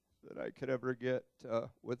than I could ever get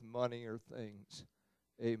with money or things.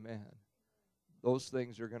 Amen. Those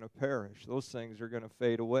things are going to perish. Those things are going to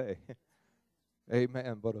fade away.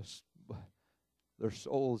 Amen. But their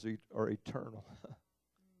souls are eternal.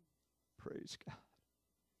 Praise God.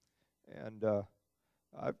 And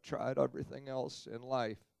I've tried everything else in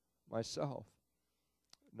life myself.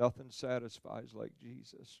 Nothing satisfies like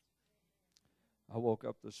Jesus. I woke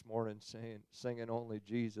up this morning singing only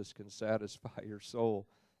Jesus can satisfy your soul.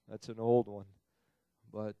 That's an old one.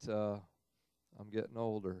 But I'm getting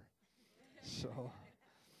older. So,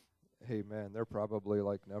 amen. They're probably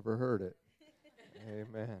like, never heard it.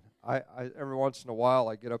 Amen. I every once in a while,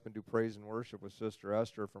 I get up and do praise and worship with Sister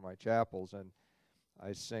Esther for my chapels, and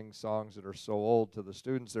I sing songs that are so old to the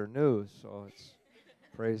students they're new. So it's,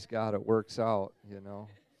 praise God, it works out, you know.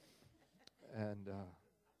 And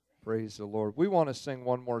praise the Lord. We want to sing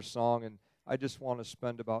one more song, and I just want to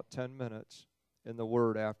spend about 10 minutes in the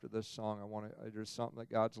Word after this song. There's something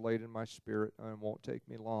that God's laid in my spirit, and it won't take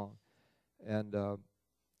me long. And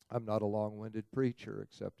I'm not a long-winded preacher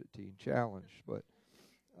except at Teen Challenge, but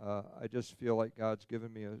I just feel like God's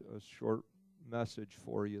given me a short message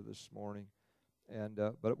for you this morning. And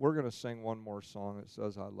but we're going to sing one more song that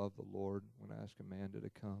says, I love the Lord. I'm going to ask Amanda to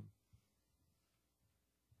come.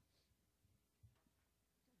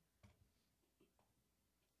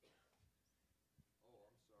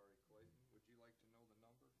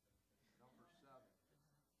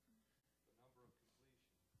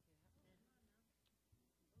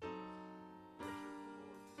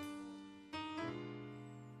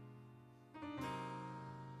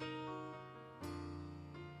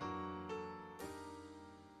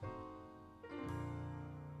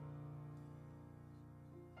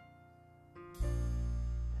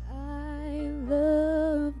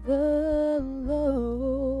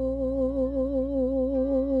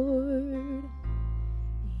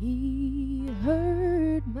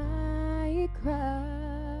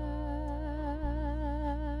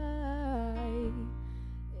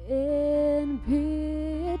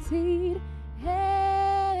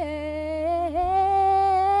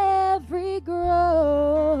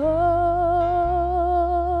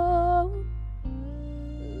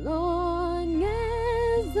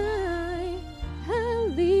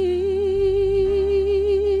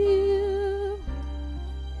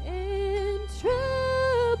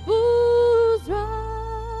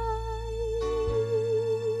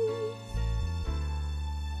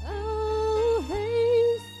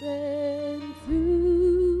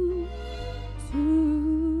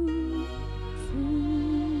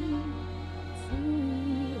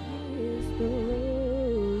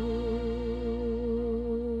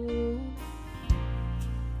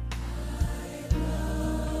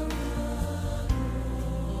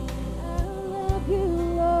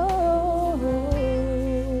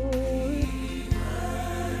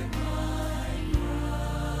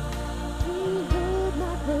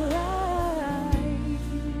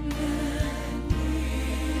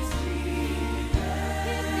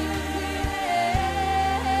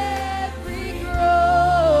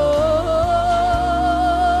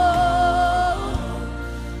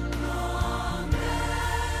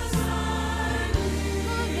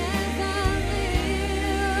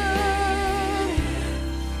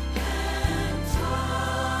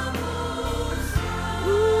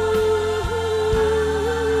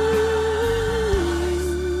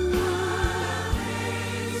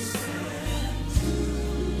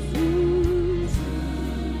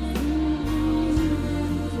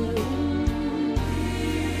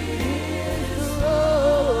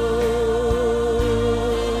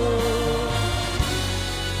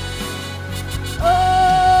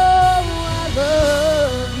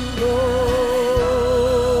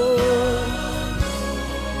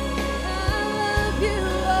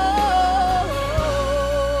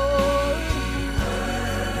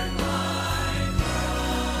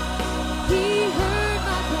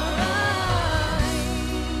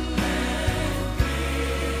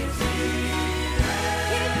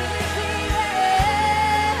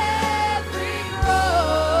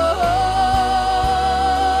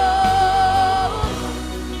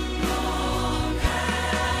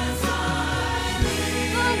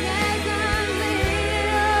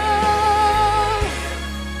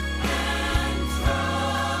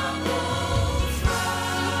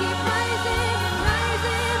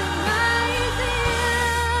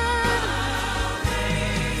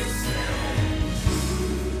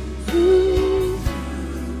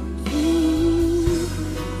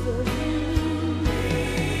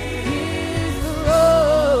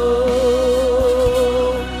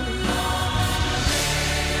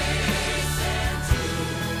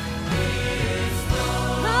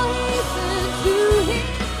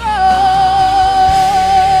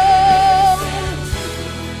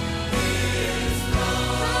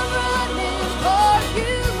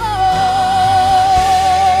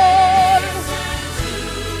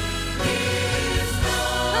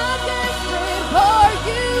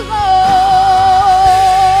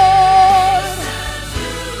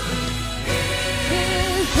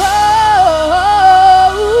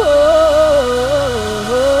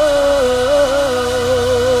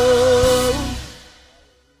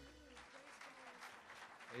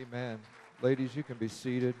 be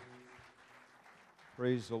seated.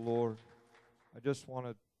 Praise the Lord. I just want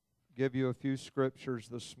to give you a few scriptures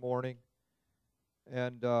this morning.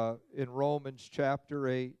 And in Romans chapter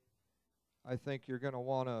 8, I think you're going to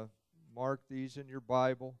want to mark these in your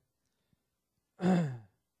Bible. You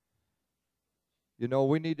know,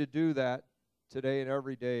 we need to do that today and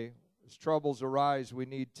every day. As troubles arise, we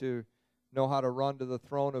need to know how to run to the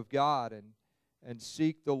throne of God and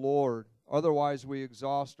seek the Lord. Otherwise, we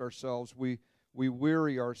exhaust ourselves. We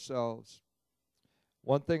weary ourselves.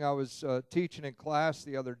 One thing I was teaching in class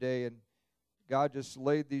the other day, and God just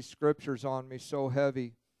laid these scriptures on me so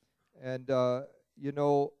heavy. And, you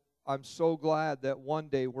know, I'm so glad that one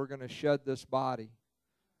day we're going to shed this body.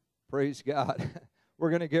 Praise God.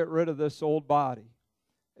 We're going to get rid of this old body.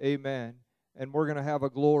 Amen. And we're going to have a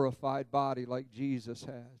glorified body like Jesus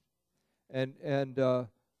has. And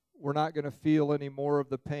we're not going to feel any more of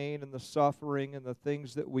the pain and the suffering and the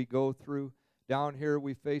things that we go through. Down here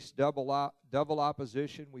we face devil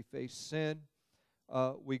opposition. We face sin.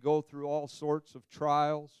 We go through all sorts of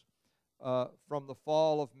trials. From the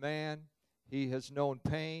fall of man, he has known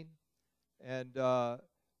pain. And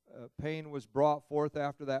pain was brought forth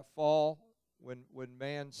after that fall when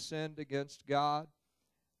man sinned against God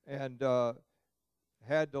and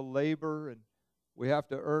had to labor, and we have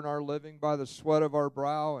to earn our living by the sweat of our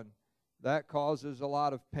brow, and that causes a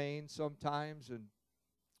lot of pain sometimes and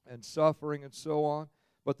suffering and so on.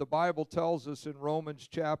 But the Bible tells us in Romans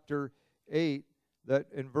chapter 8 that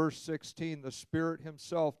in verse 16, the Spirit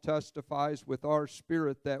Himself testifies with our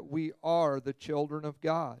spirit that we are the children of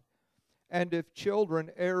God. And if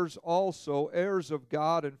children, heirs also, heirs of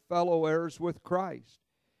God and fellow heirs with Christ.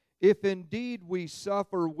 If indeed we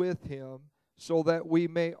suffer with Him, so that we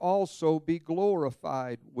may also be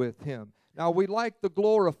glorified with Him. Now, we like the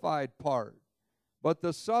glorified part, but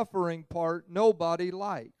the suffering part nobody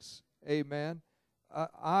likes. Amen.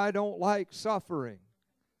 I don't like suffering,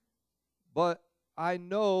 but I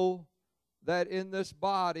know that in this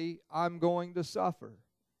body I'm going to suffer.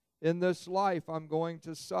 In this life I'm going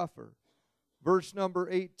to suffer. Verse number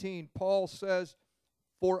 18, Paul says,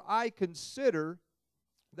 "For I consider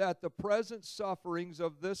that the present sufferings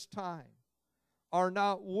of this time are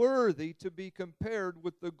not worthy to be compared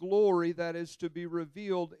with the glory that is to be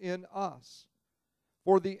revealed in us.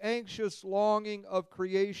 For the anxious longing of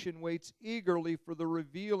creation waits eagerly for the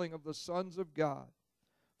revealing of the sons of God.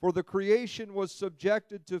 For the creation was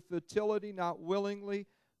subjected to fertility, not willingly,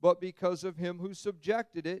 but because of Him who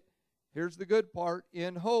subjected it." Here's the good part,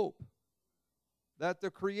 in hope that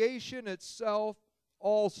the creation itself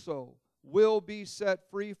also will be set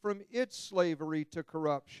free from its slavery to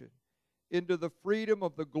corruption into the freedom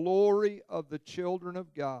of the glory of the children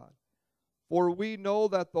of God. For we know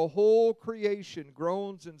that the whole creation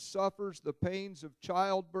groans and suffers the pains of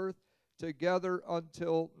childbirth together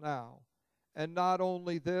until now. And not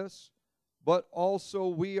only this, but also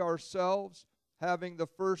we ourselves, having the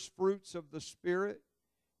first fruits of the Spirit,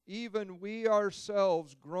 even we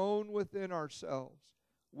ourselves groan within ourselves,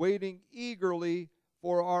 waiting eagerly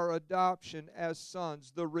for our adoption as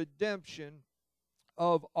sons, the redemption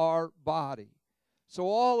of our body. So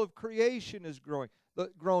all of creation is groaning.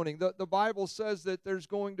 The Bible says that there's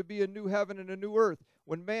going to be a new heaven and a new earth.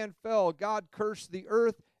 When man fell, God cursed the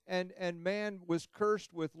earth, and man was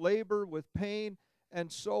cursed with labor, with pain,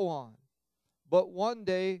 and so on. But one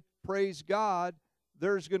day, praise God,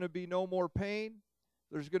 there's going to be no more pain.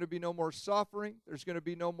 There's going to be no more suffering. There's going to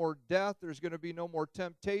be no more death. There's going to be no more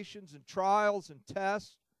temptations and trials and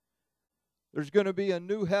tests. There's going to be a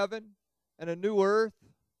new heaven and a new earth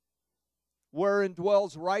wherein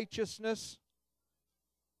dwells righteousness.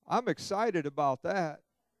 I'm excited about that.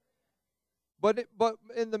 But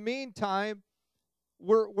in the meantime,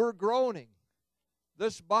 we're groaning.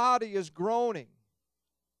 This body is groaning.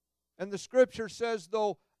 And the Scripture says,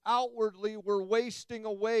 though outwardly we're wasting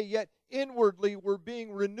away, yet inwardly we're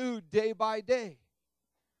being renewed day by day.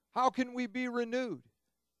 How can we be renewed?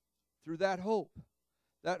 Through that hope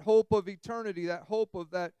of eternity, that hope of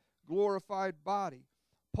that glorified body.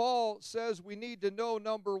 Paul says we need to know,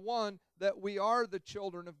 number one, that we are the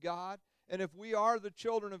children of God. And if we are the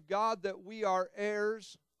children of God, that we are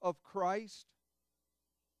heirs of Christ.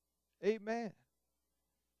 Amen.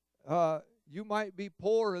 You might be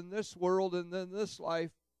poor in this world and in this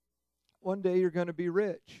life. One day you're going to be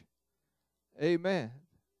rich. Amen.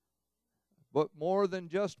 But more than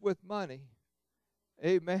just with money.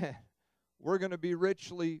 Amen. We're going to be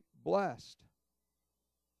richly blessed.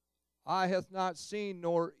 Eye hath not seen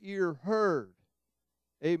nor ear heard.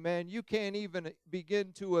 Amen. You can't even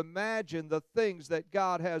begin to imagine the things that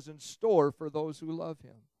God has in store for those who love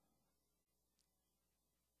Him.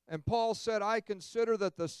 And Paul said, I consider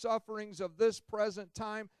that the sufferings of this present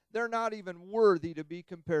time, they're not even worthy to be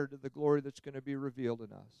compared to the glory that's going to be revealed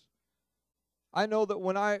in us. I know that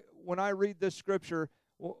when I read this scripture,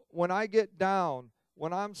 when I get down,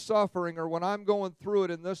 when I'm suffering or when I'm going through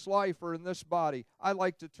it in this life or in this body, I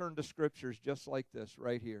like to turn to scriptures just like this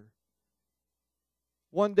right here.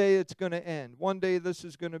 One day it's going to end. One day this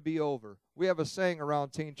is going to be over. We have a saying around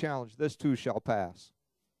Teen Challenge, this too shall pass.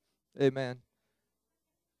 Amen.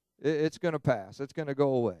 It's going to pass. It's going to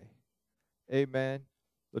go away. Amen.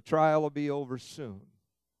 The trial will be over soon.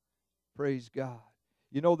 Praise God.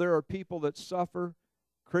 You know, there are people that suffer,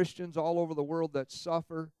 Christians all over the world that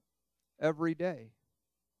suffer every day.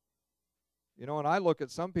 You know, and I look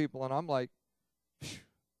at some people and I'm like,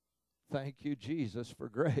 thank you, Jesus, for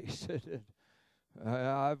grace.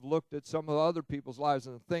 I've looked at some of the other people's lives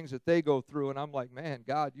and the things that they go through, and I'm like, man,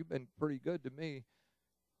 God, you've been pretty good to me.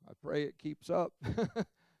 I pray it keeps up.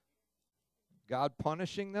 God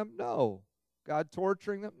punishing them? No. God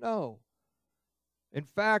torturing them? No. In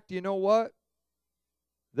fact, you know what?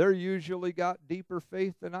 They're usually got deeper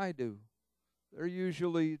faith than I do. They're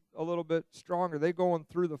usually a little bit stronger. They're going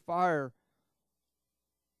through the fire,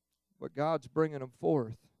 but God's bringing them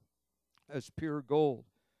forth as pure gold.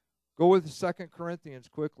 Go with 2 Corinthians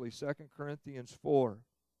quickly, 2 Corinthians 4.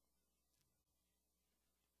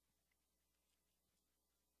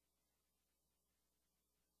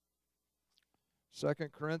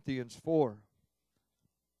 Second Corinthians 4,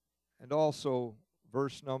 and also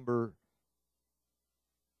verse number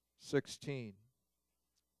 16.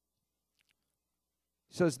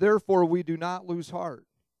 He says, therefore we do not lose heart,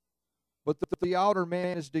 but the outer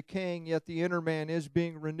man is decaying, yet the inner man is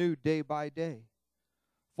being renewed day by day.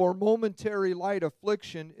 For momentary light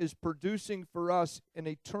affliction is producing for us an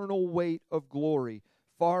eternal weight of glory,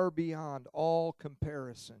 far beyond all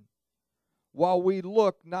comparison. While we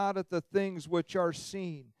look not at the things which are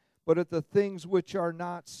seen, but at the things which are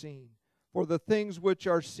not seen. For the things which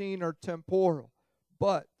are seen are temporal,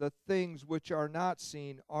 but the things which are not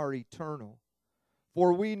seen are eternal.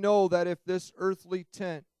 For we know that if this earthly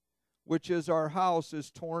tent, which is our house,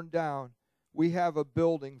 is torn down, we have a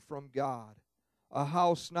building from God, a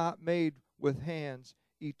house not made with hands,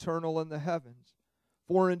 eternal in the heavens.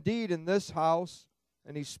 For indeed in this house,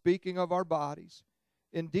 and he's speaking of our bodies,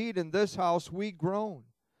 indeed in this house we groan,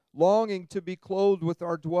 longing to be clothed with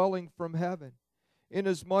our dwelling from heaven,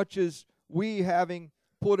 inasmuch as we, having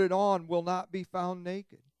put it on, will not be found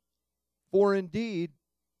naked. For indeed,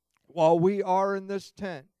 while we are in this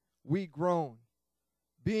tent, we groan,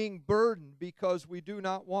 being burdened, because we do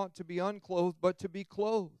not want to be unclothed, but to be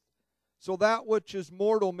clothed, so that which is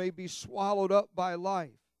mortal may be swallowed up by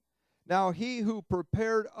life. Now he who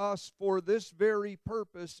prepared us for this very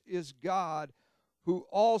purpose is God, who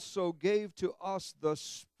also gave to us the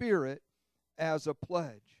Spirit as a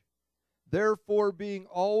pledge. Therefore, being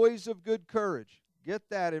always of good courage, get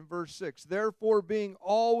that in verse 6, therefore being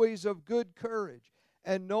always of good courage,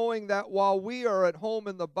 and knowing that while we are at home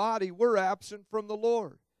in the body, we're absent from the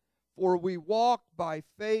Lord. For we walk by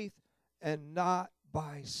faith and not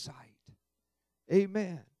by sight.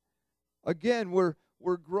 Amen. Again, we're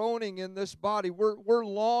groaning in this body. We're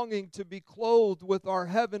longing to be clothed with our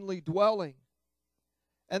heavenly dwelling.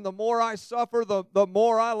 And the more I suffer, the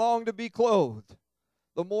more I long to be clothed.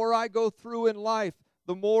 The more I go through in life,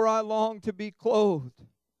 the more I long to be clothed.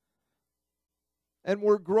 And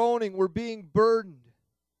we're groaning, we're being burdened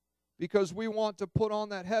because we want to put on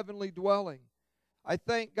that heavenly dwelling. I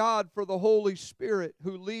thank God for the Holy Spirit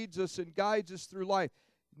who leads us and guides us through life.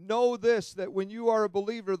 Know this, that when you are a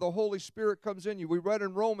believer, the Holy Spirit comes in you. We read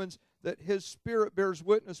in Romans that His Spirit bears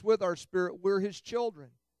witness with our spirit. We're His children.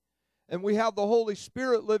 And we have the Holy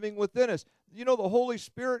Spirit living within us. You know, the Holy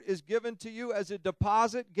Spirit is given to you as a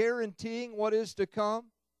deposit, guaranteeing what is to come.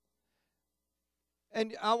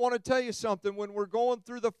 And I want to tell you something. When we're going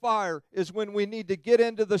through the fire is when we need to get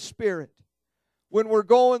into the Spirit. When we're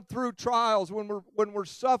going through trials, when we're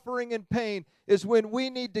suffering in pain, is when we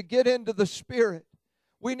need to get into the Spirit.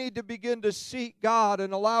 We need to begin to seek God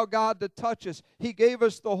and allow God to touch us. He gave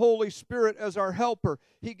us the Holy Spirit as our helper.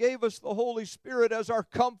 He gave us the Holy Spirit as our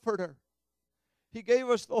comforter. He gave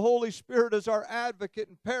us the Holy Spirit as our advocate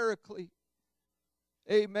and paraclete.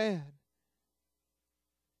 Amen.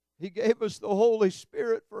 He gave us the Holy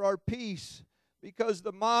Spirit for our peace, because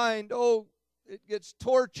the mind, it gets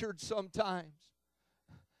tortured sometimes.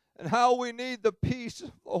 And how we need the peace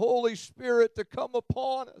of the Holy Spirit to come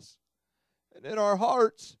upon us. And in our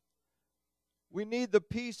hearts, we need the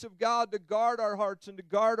peace of God to guard our hearts and to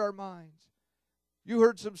guard our minds. You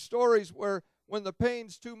heard some stories where when the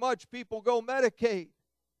pain's too much, people go medicate.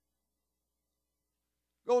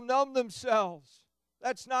 go numb themselves.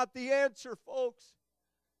 That's not the answer, folks.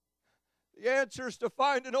 The answer is to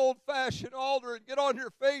find an old-fashioned altar and get on your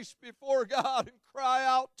face before God and cry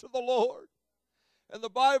out to the Lord. And the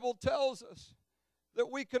Bible tells us that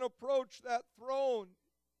we can approach that throne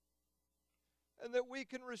and that we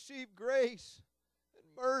can receive grace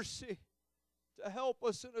and mercy to help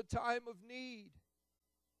us in a time of need.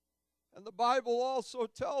 And the Bible also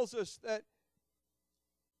tells us that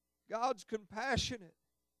God's compassionate.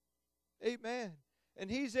 Amen. And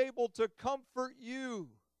He's able to comfort you.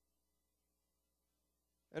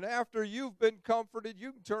 And after you've been comforted,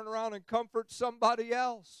 you can turn around and comfort somebody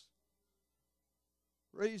else.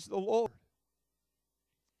 Praise the Lord.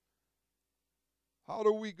 How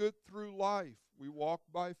do we get through life? We walk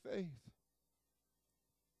by faith.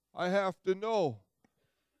 I have to know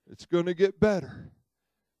it's going to get better.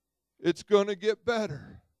 It's going to get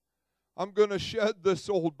better. I'm going to shed this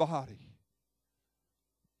old body.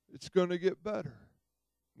 It's going to get better.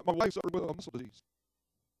 My wife suffered with a muscle disease.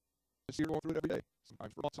 I see her going through it every day.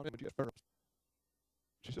 Sometimes for months on end when she has flare-ups.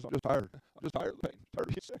 She says, I'm just tired. I'm just tired of the pain. I'm tired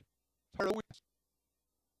of being sick. I'm tired of the weakness.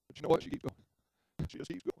 But you know what? She keeps going. She just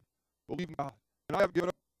keeps going. Believing God. And I haven't given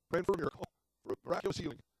up praying for a miracle, for a miraculous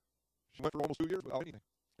healing. She went for almost 2 years without anything.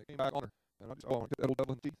 They came back on her. And I just, I want to get that old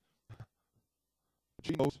devil in the teeth. But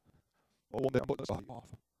she knows, one day I'm putting this body off.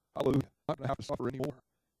 Hallelujah. I'm not going to have to suffer anymore.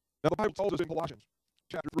 Now the Bible tells us in Colossians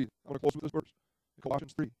chapter 3. I'm going to close with this verse. In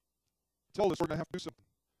Colossians 3. It tells us we're going to have to do something.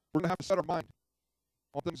 We're going to have to set our mind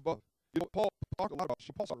on things above. You know, Paul talked a lot about this.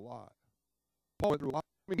 Paul suffered a lot. Paul went through a lot.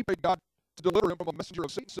 I mean, he prayed God to deliver him from a messenger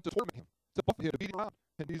of Satan to torment him, to buffet him, to beat him around.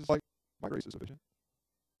 And Jesus like, my grace is sufficient.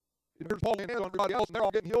 You know, here's Paul laying hands on everybody else, and they're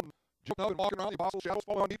all getting healed, and jumping up and walking around, the apostles' shadows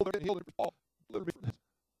falling on people, they're getting healed, and it's Paul, deliver me from this.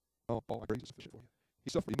 Oh, Paul, my grace is sufficient for you. He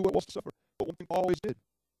suffered. He knew what it was to suffer. But one thing Paul always did,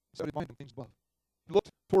 he set his mind on things above. He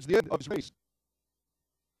looked towards the end of his race.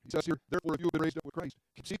 He says here, therefore, if you have been raised up with Christ,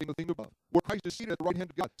 keep seeking the things above, where Christ is seated at the right hand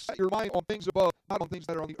of God. Set your mind on things above, not on things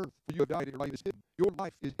that are on the earth. For you have died, and your life is hidden. Your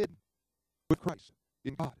life is hidden with Christ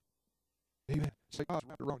in God. Amen. It's like God's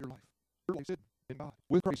wrapped around your life. Your life is hidden in God,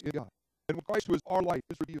 with Christ in God. And when Christ, who is our life,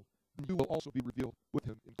 is revealed, then you will also be revealed with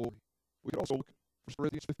him in glory. We can also look at 1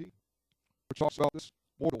 Corinthians 15, which talks about this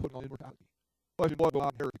mortal putting on immortality. Flesh and blood will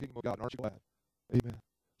not inherit the kingdom of God, and aren't you glad? Amen.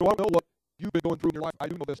 So I don't know what you've been going through in your life. I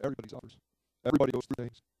do know this. Everybody suffers. Everybody goes through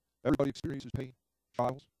things. Everybody experiences pain,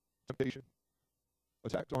 trials, temptation,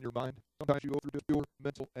 attacks on your mind. Sometimes you go through just pure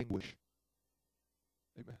mental anguish.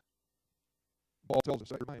 Amen. Paul tells us,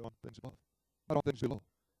 set your mind on things above, not on things below.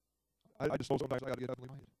 I just know sometimes I got to get heavenly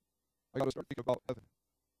minded. I got to start thinking about heaven.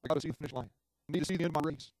 I got to see the finish line. I need to see the end of my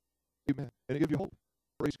race. Amen. And it gives you hope.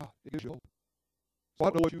 Praise God. It gives you hope. So I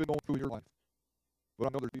don't know what you've been going through in your life, but I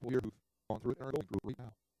know there's people here who've gone through it and are going through it right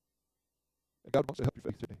now. And God wants to help your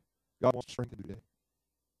faith today. God wants to strengthen you today.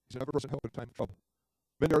 He's an ever-present help in a time of trouble.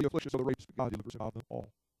 Many are the afflictions of the righteous, but God delivers him out of them all.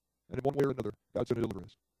 And in one way or another, God's going to deliver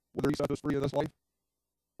us. Whether he sets us free in this life,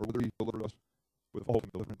 or whether he delivers us with a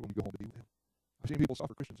ultimate deliverance when we go home to be with him. I've seen people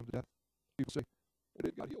suffer Christians unto death. People say, "Well,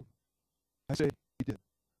 did God heal them?" I say, he did.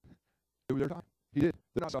 It was their time. He did.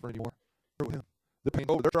 They're not suffering anymore. They're with him. The pain's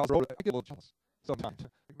over. Their trials are over. I get a little jealous sometimes.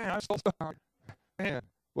 Man, I'm still stuck out here. Man,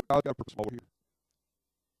 well, God's got a purpose over here.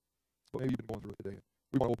 But maybe you've been going through it today.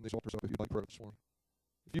 We want to open these altars up if you'd like prayer this morning.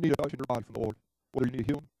 If you need a touch in your body from the Lord, whether you need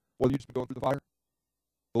healing, whether you've just been going through the fire,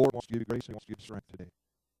 the Lord wants to give you grace and he wants to give you strength today.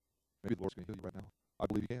 Maybe the Lord's going to heal you right now. I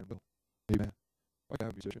believe he can and will. Amen. I'd like to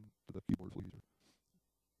have a musician to the keyboard, please.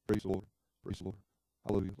 Praise the Lord. Praise the Lord.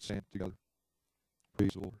 Hallelujah. Let's stand together.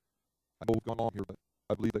 Praise the Lord. I know we've gone long here, but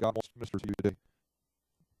I believe that God wants to minister to you today.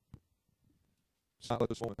 Let's not let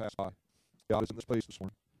this moment pass by. God is in this place this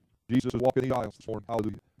morning. Jesus is walking the aisles this morning.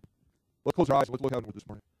 Hallelujah. Let's close our eyes and let's look heavenward this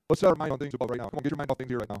morning. Let's set our mind on things above right now. Come on, get your mind off things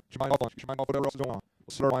here right now. Get your mind off lunch. Get your mind off whatever else is going on.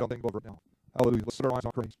 Let's set our mind on things above right now. Hallelujah. Let's set our minds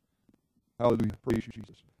on Christ. Hallelujah. Praise you,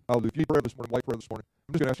 Jesus. Hallelujah. If you need prayer this morning, light prayer this morning,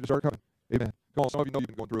 I'm just going to ask you to start coming. Amen. Come on, some of you know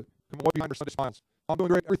you've been going through it. Come on, what behind your Sunday smiles? I'm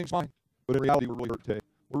doing great. Everything's fine. But in reality, we're really hurt today.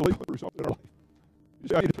 We're really going through something in our life. You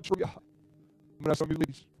say, I need to touch for God. I'm going to ask some of you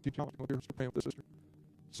ladies, Team Challenge, come up here and start praying with this sister.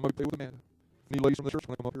 Some of you pray with Amanda. If any ladies from the church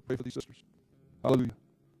want to come up here and pray for these sisters. Hallelujah.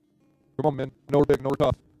 Come on, men. I know we're big. I know we're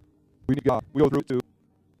tough. We need God. We go through it too.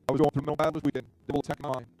 I was going through mental battle this weekend. Devil attacking my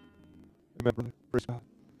mind. Amen, brother. Praise God.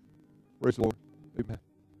 Praise the Lord. Amen.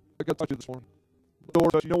 I got to touch you this morning. The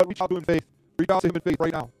Lord says, you know what? Reach out to him in faith. Reach out to him in faith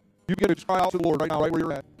right now. You begin to just cry out to the Lord right now, right where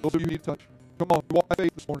you're at. Those of you who need to touch. Come on. You walk by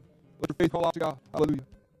faith this morning. Let your faith call out to God. Hallelujah.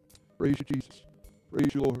 Praise you, Jesus.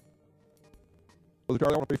 Praise you, Lord. Brother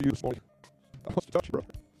Charlie, I want to pray for you this morning. I want to touch you, brother.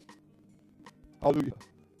 Hallelujah.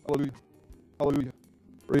 Hallelujah. Hallelujah.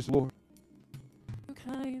 Praise the Lord.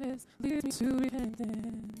 Kindness leads me to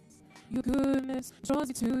repentance. Your goodness draws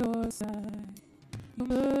me to your side. Your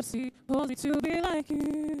mercy calls me to be like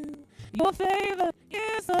you. Your favor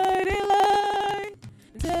is my delight.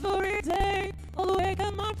 And every day, all the way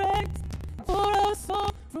come my faith. I pour out a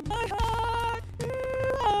song from my heart. You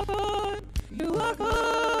are good. You are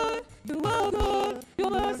good. You are good. Your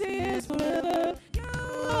mercy is forever. You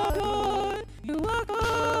are good. You are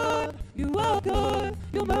good. You are good.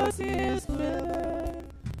 Your mercy is forever.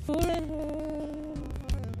 Forever.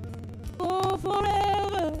 Oh,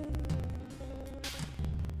 forever.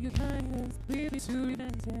 Your kindness leads me to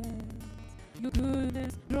repentance. Your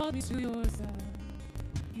goodness draws me to your side.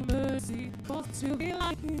 Your mercy calls me to be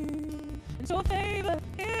like you. And your favor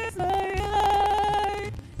is my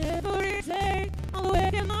delight. Every day I'll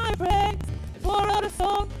awaken my praise and pour out a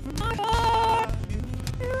song from my heart.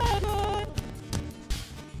 You are good.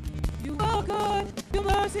 You are good. Your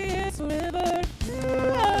mercy is forever. You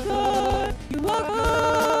are good. You are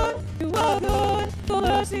good. You are good. Your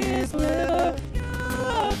mercy is forever. You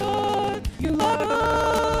are good. You are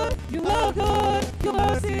good. You are good. Your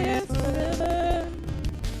mercy is forever.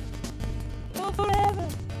 Oh, forever.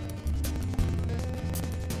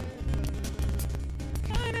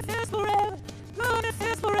 Kindness is forever. Goodness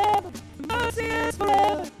is forever. Mercy is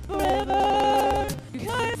forever. Forever.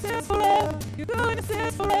 Your kindness is forever. Your goodness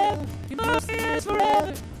is forever. Your mercy is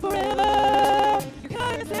forever. Forever. Your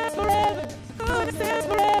kindness is forever. Your goodness is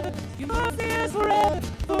forever. Your mercy is forever.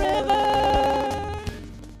 Forever.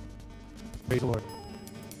 Praise the Lord.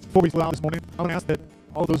 Before we flow out this morning, I want to ask that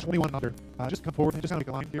all of those 21 and under just come forward and just kind of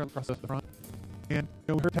make a line here across the front. And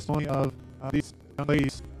we heard testimony of these young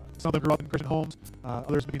ladies. Some of them grew up in Christian homes,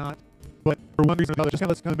 others maybe not. But for one reason or another, just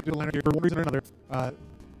let's kind of do the line right here. For one reason or another,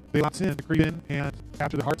 they allowed sin to creep in and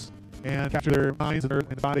capture their hearts and capture their minds and their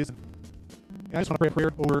bodies. And I just want to pray a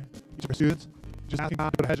prayer over each of our students, just asking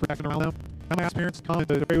God to put a hedge of protection around them. I'm going to ask parents to come and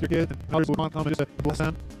to pray with their kids, and others will come and just to bless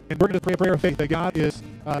them. And we're going to pray a prayer of faith that God is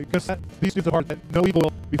going to set these students apart, that no evil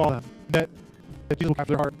will befall them, that Jesus will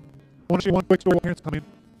capture their heart. I want to share one quick story while parents are coming.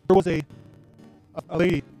 There was a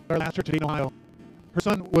lady at our last church in Dayton, Ohio. Her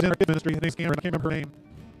son was in our kids ministry. His name's Cameron. I can't remember her name.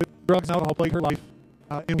 But drugs and alcohol plagued her life.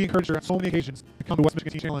 And we encouraged her on so many occasions to come to West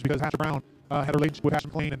Michigan Teen Challenge because Pastor Brown had a relationship with Pastor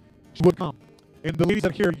McClain, and she would come. And the ladies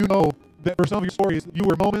that are here, you know that for some of your stories, you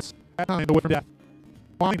were moments at time away from death,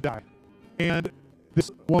 wanting to die. And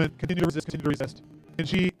this woman continued to resist. And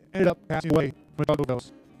she ended up passing away from a drug overdose.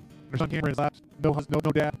 And her son Cameron is left, no husband,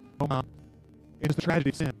 no dad, no mom. And it's the tragedy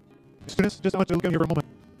of sin. Students, just I want you to look at me for a moment.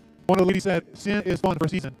 One of the ladies said, sin is fun for a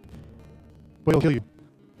season, but it'll kill you.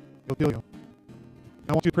 It'll kill you.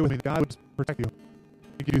 I want you to pray with me that God would protect you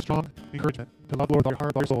and give you strong encouragement to love the Lord with all your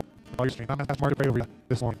heart, with all your soul, with all your strength. I'm going to ask Pastor Mark to pray over you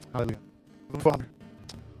this morning. Hallelujah. Father,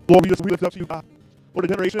 Lord, we lift up to you, God. Lord, a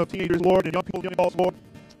generation of teenagers, Lord, and young people, young adults, Lord,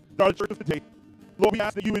 that are the church of today. Lord, we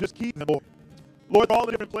ask that you would just keep them, Lord. Lord, for all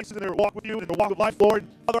the different places in their walk with you and their walk of life, Lord.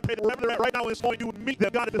 Father, I pray that wherever they're at right now in this moment, you would meet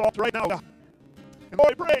them, God, at this altar right now, God. And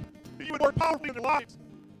Lord, I pray that you would work powerfully in their lives.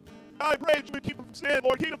 God, I pray that you would keep them from sin,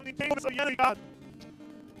 Lord, keep them from the entanglements of the enemy, God.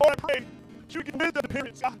 Lord, I pray that you would give wisdom to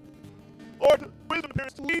parents, God. Lord, wisdom to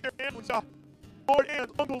parents to lead their families, God. Lord,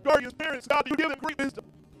 aunts, uncles, guardians, parents, God, that you give them great wisdom.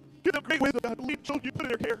 Give them great wisdom, God, to lead children you put in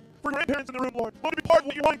their care. For grandparents in the room, Lord. Lord, to be part of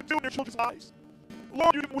what you're wanting to do in their children's lives.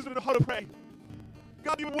 Lord, you give them wisdom to how to pray.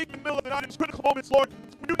 God, you would wake them in the middle of the night in these critical moments, Lord.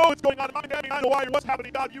 When you know what's going on, and mom and dad may not know why or what's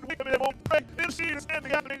happening, God, you would wake them in that moment, pray, intercede, and stand the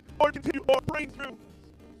happening. Lord, continue, Lord, praying through.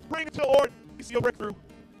 Praying until, Lord, you see a breakthrough.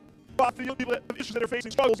 God, for the young people that have issues that they're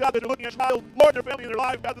facing, struggles, God, that are looking at trials, Lord, their family and their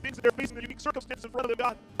lives, God, the things that they're facing, the unique circumstances in front of them,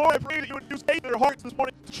 God. Lord, I pray that you would use faith in their hearts this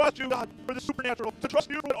morning to trust you, God, for the supernatural, to trust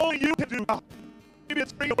you for what only you can do, God. Maybe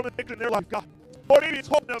it's freedom from addiction in their life, God. Lord, maybe it's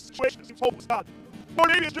hope in a situation that seems hopeless, God. Lord,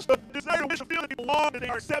 maybe it's just a desire to wish and feel that they belong, that they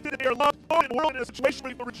are accepted, that they are loved. Lord, in the world, in a situation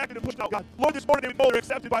where they feel rejected and pushed out, God. Lord, this morning they would know they're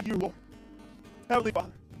accepted by you, Lord. Heavenly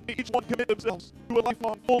Father, may each one commit themselves to a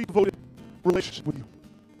lifelong, fully devoted relationship with you.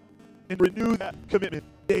 And renew that commitment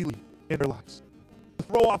daily in their lives. To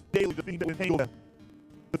throw off daily the things that would entangle them,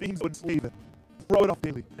 the things that would enslave them. To throw it off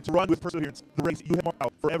daily, and to run with perseverance the race that you have marked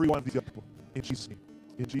out for every one of these young people. In Jesus' name.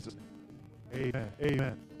 In Jesus' name. Amen.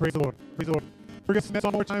 Amen. Praise the Lord. Praise the Lord. Forget to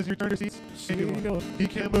one more time as you return to your seats. He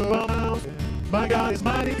can move a mountain. My God is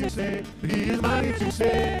mighty to save. He is mighty to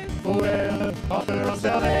save. Forever, author of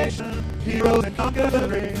salvation. He rose and conquered the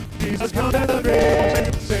grave. Jesus conquered the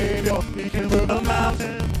grave. Savior, he can move a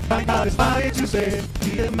mountain. My God is mighty to save.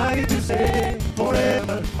 He is mighty to save.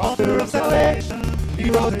 Forever, author of salvation. He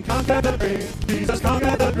rose and conquered the grave. Jesus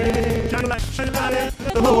conquered the grave. Shine a light,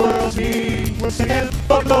 let the whole world see. We're singing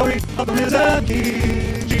for the glory of the risen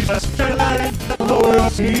King. Jesus, shine a light, let the whole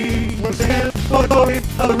world see. We're singing for the glory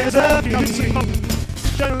of the risen King.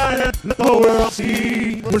 shine a light and let the whole world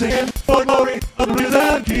see. We're singing for the glory of the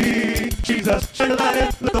risen King. Jesus, shine a light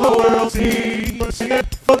and let the whole world see. We're singing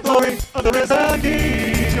for the glory of the risen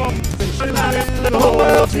King. Come on, shine a light and let the whole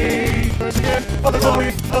world see. We're singing for the glory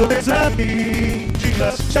of the risen King.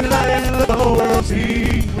 Jesus, shine a light and let the whole world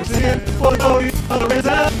see. We're singing for the glory of the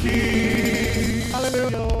risen King.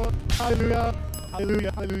 Hallelujah, Lord. Hallelujah.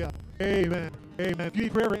 Hallelujah. Hallelujah. Amen. Amen. If you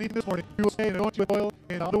need prayer or anything this morning, we will stay and anoint you with oil,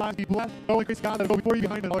 and otherwise be blessed. Go and grace God that will go before you,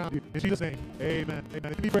 behind, and all around you. In Jesus' name. Amen.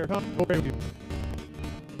 Amen. If you need prayer, come. We'll pray with you.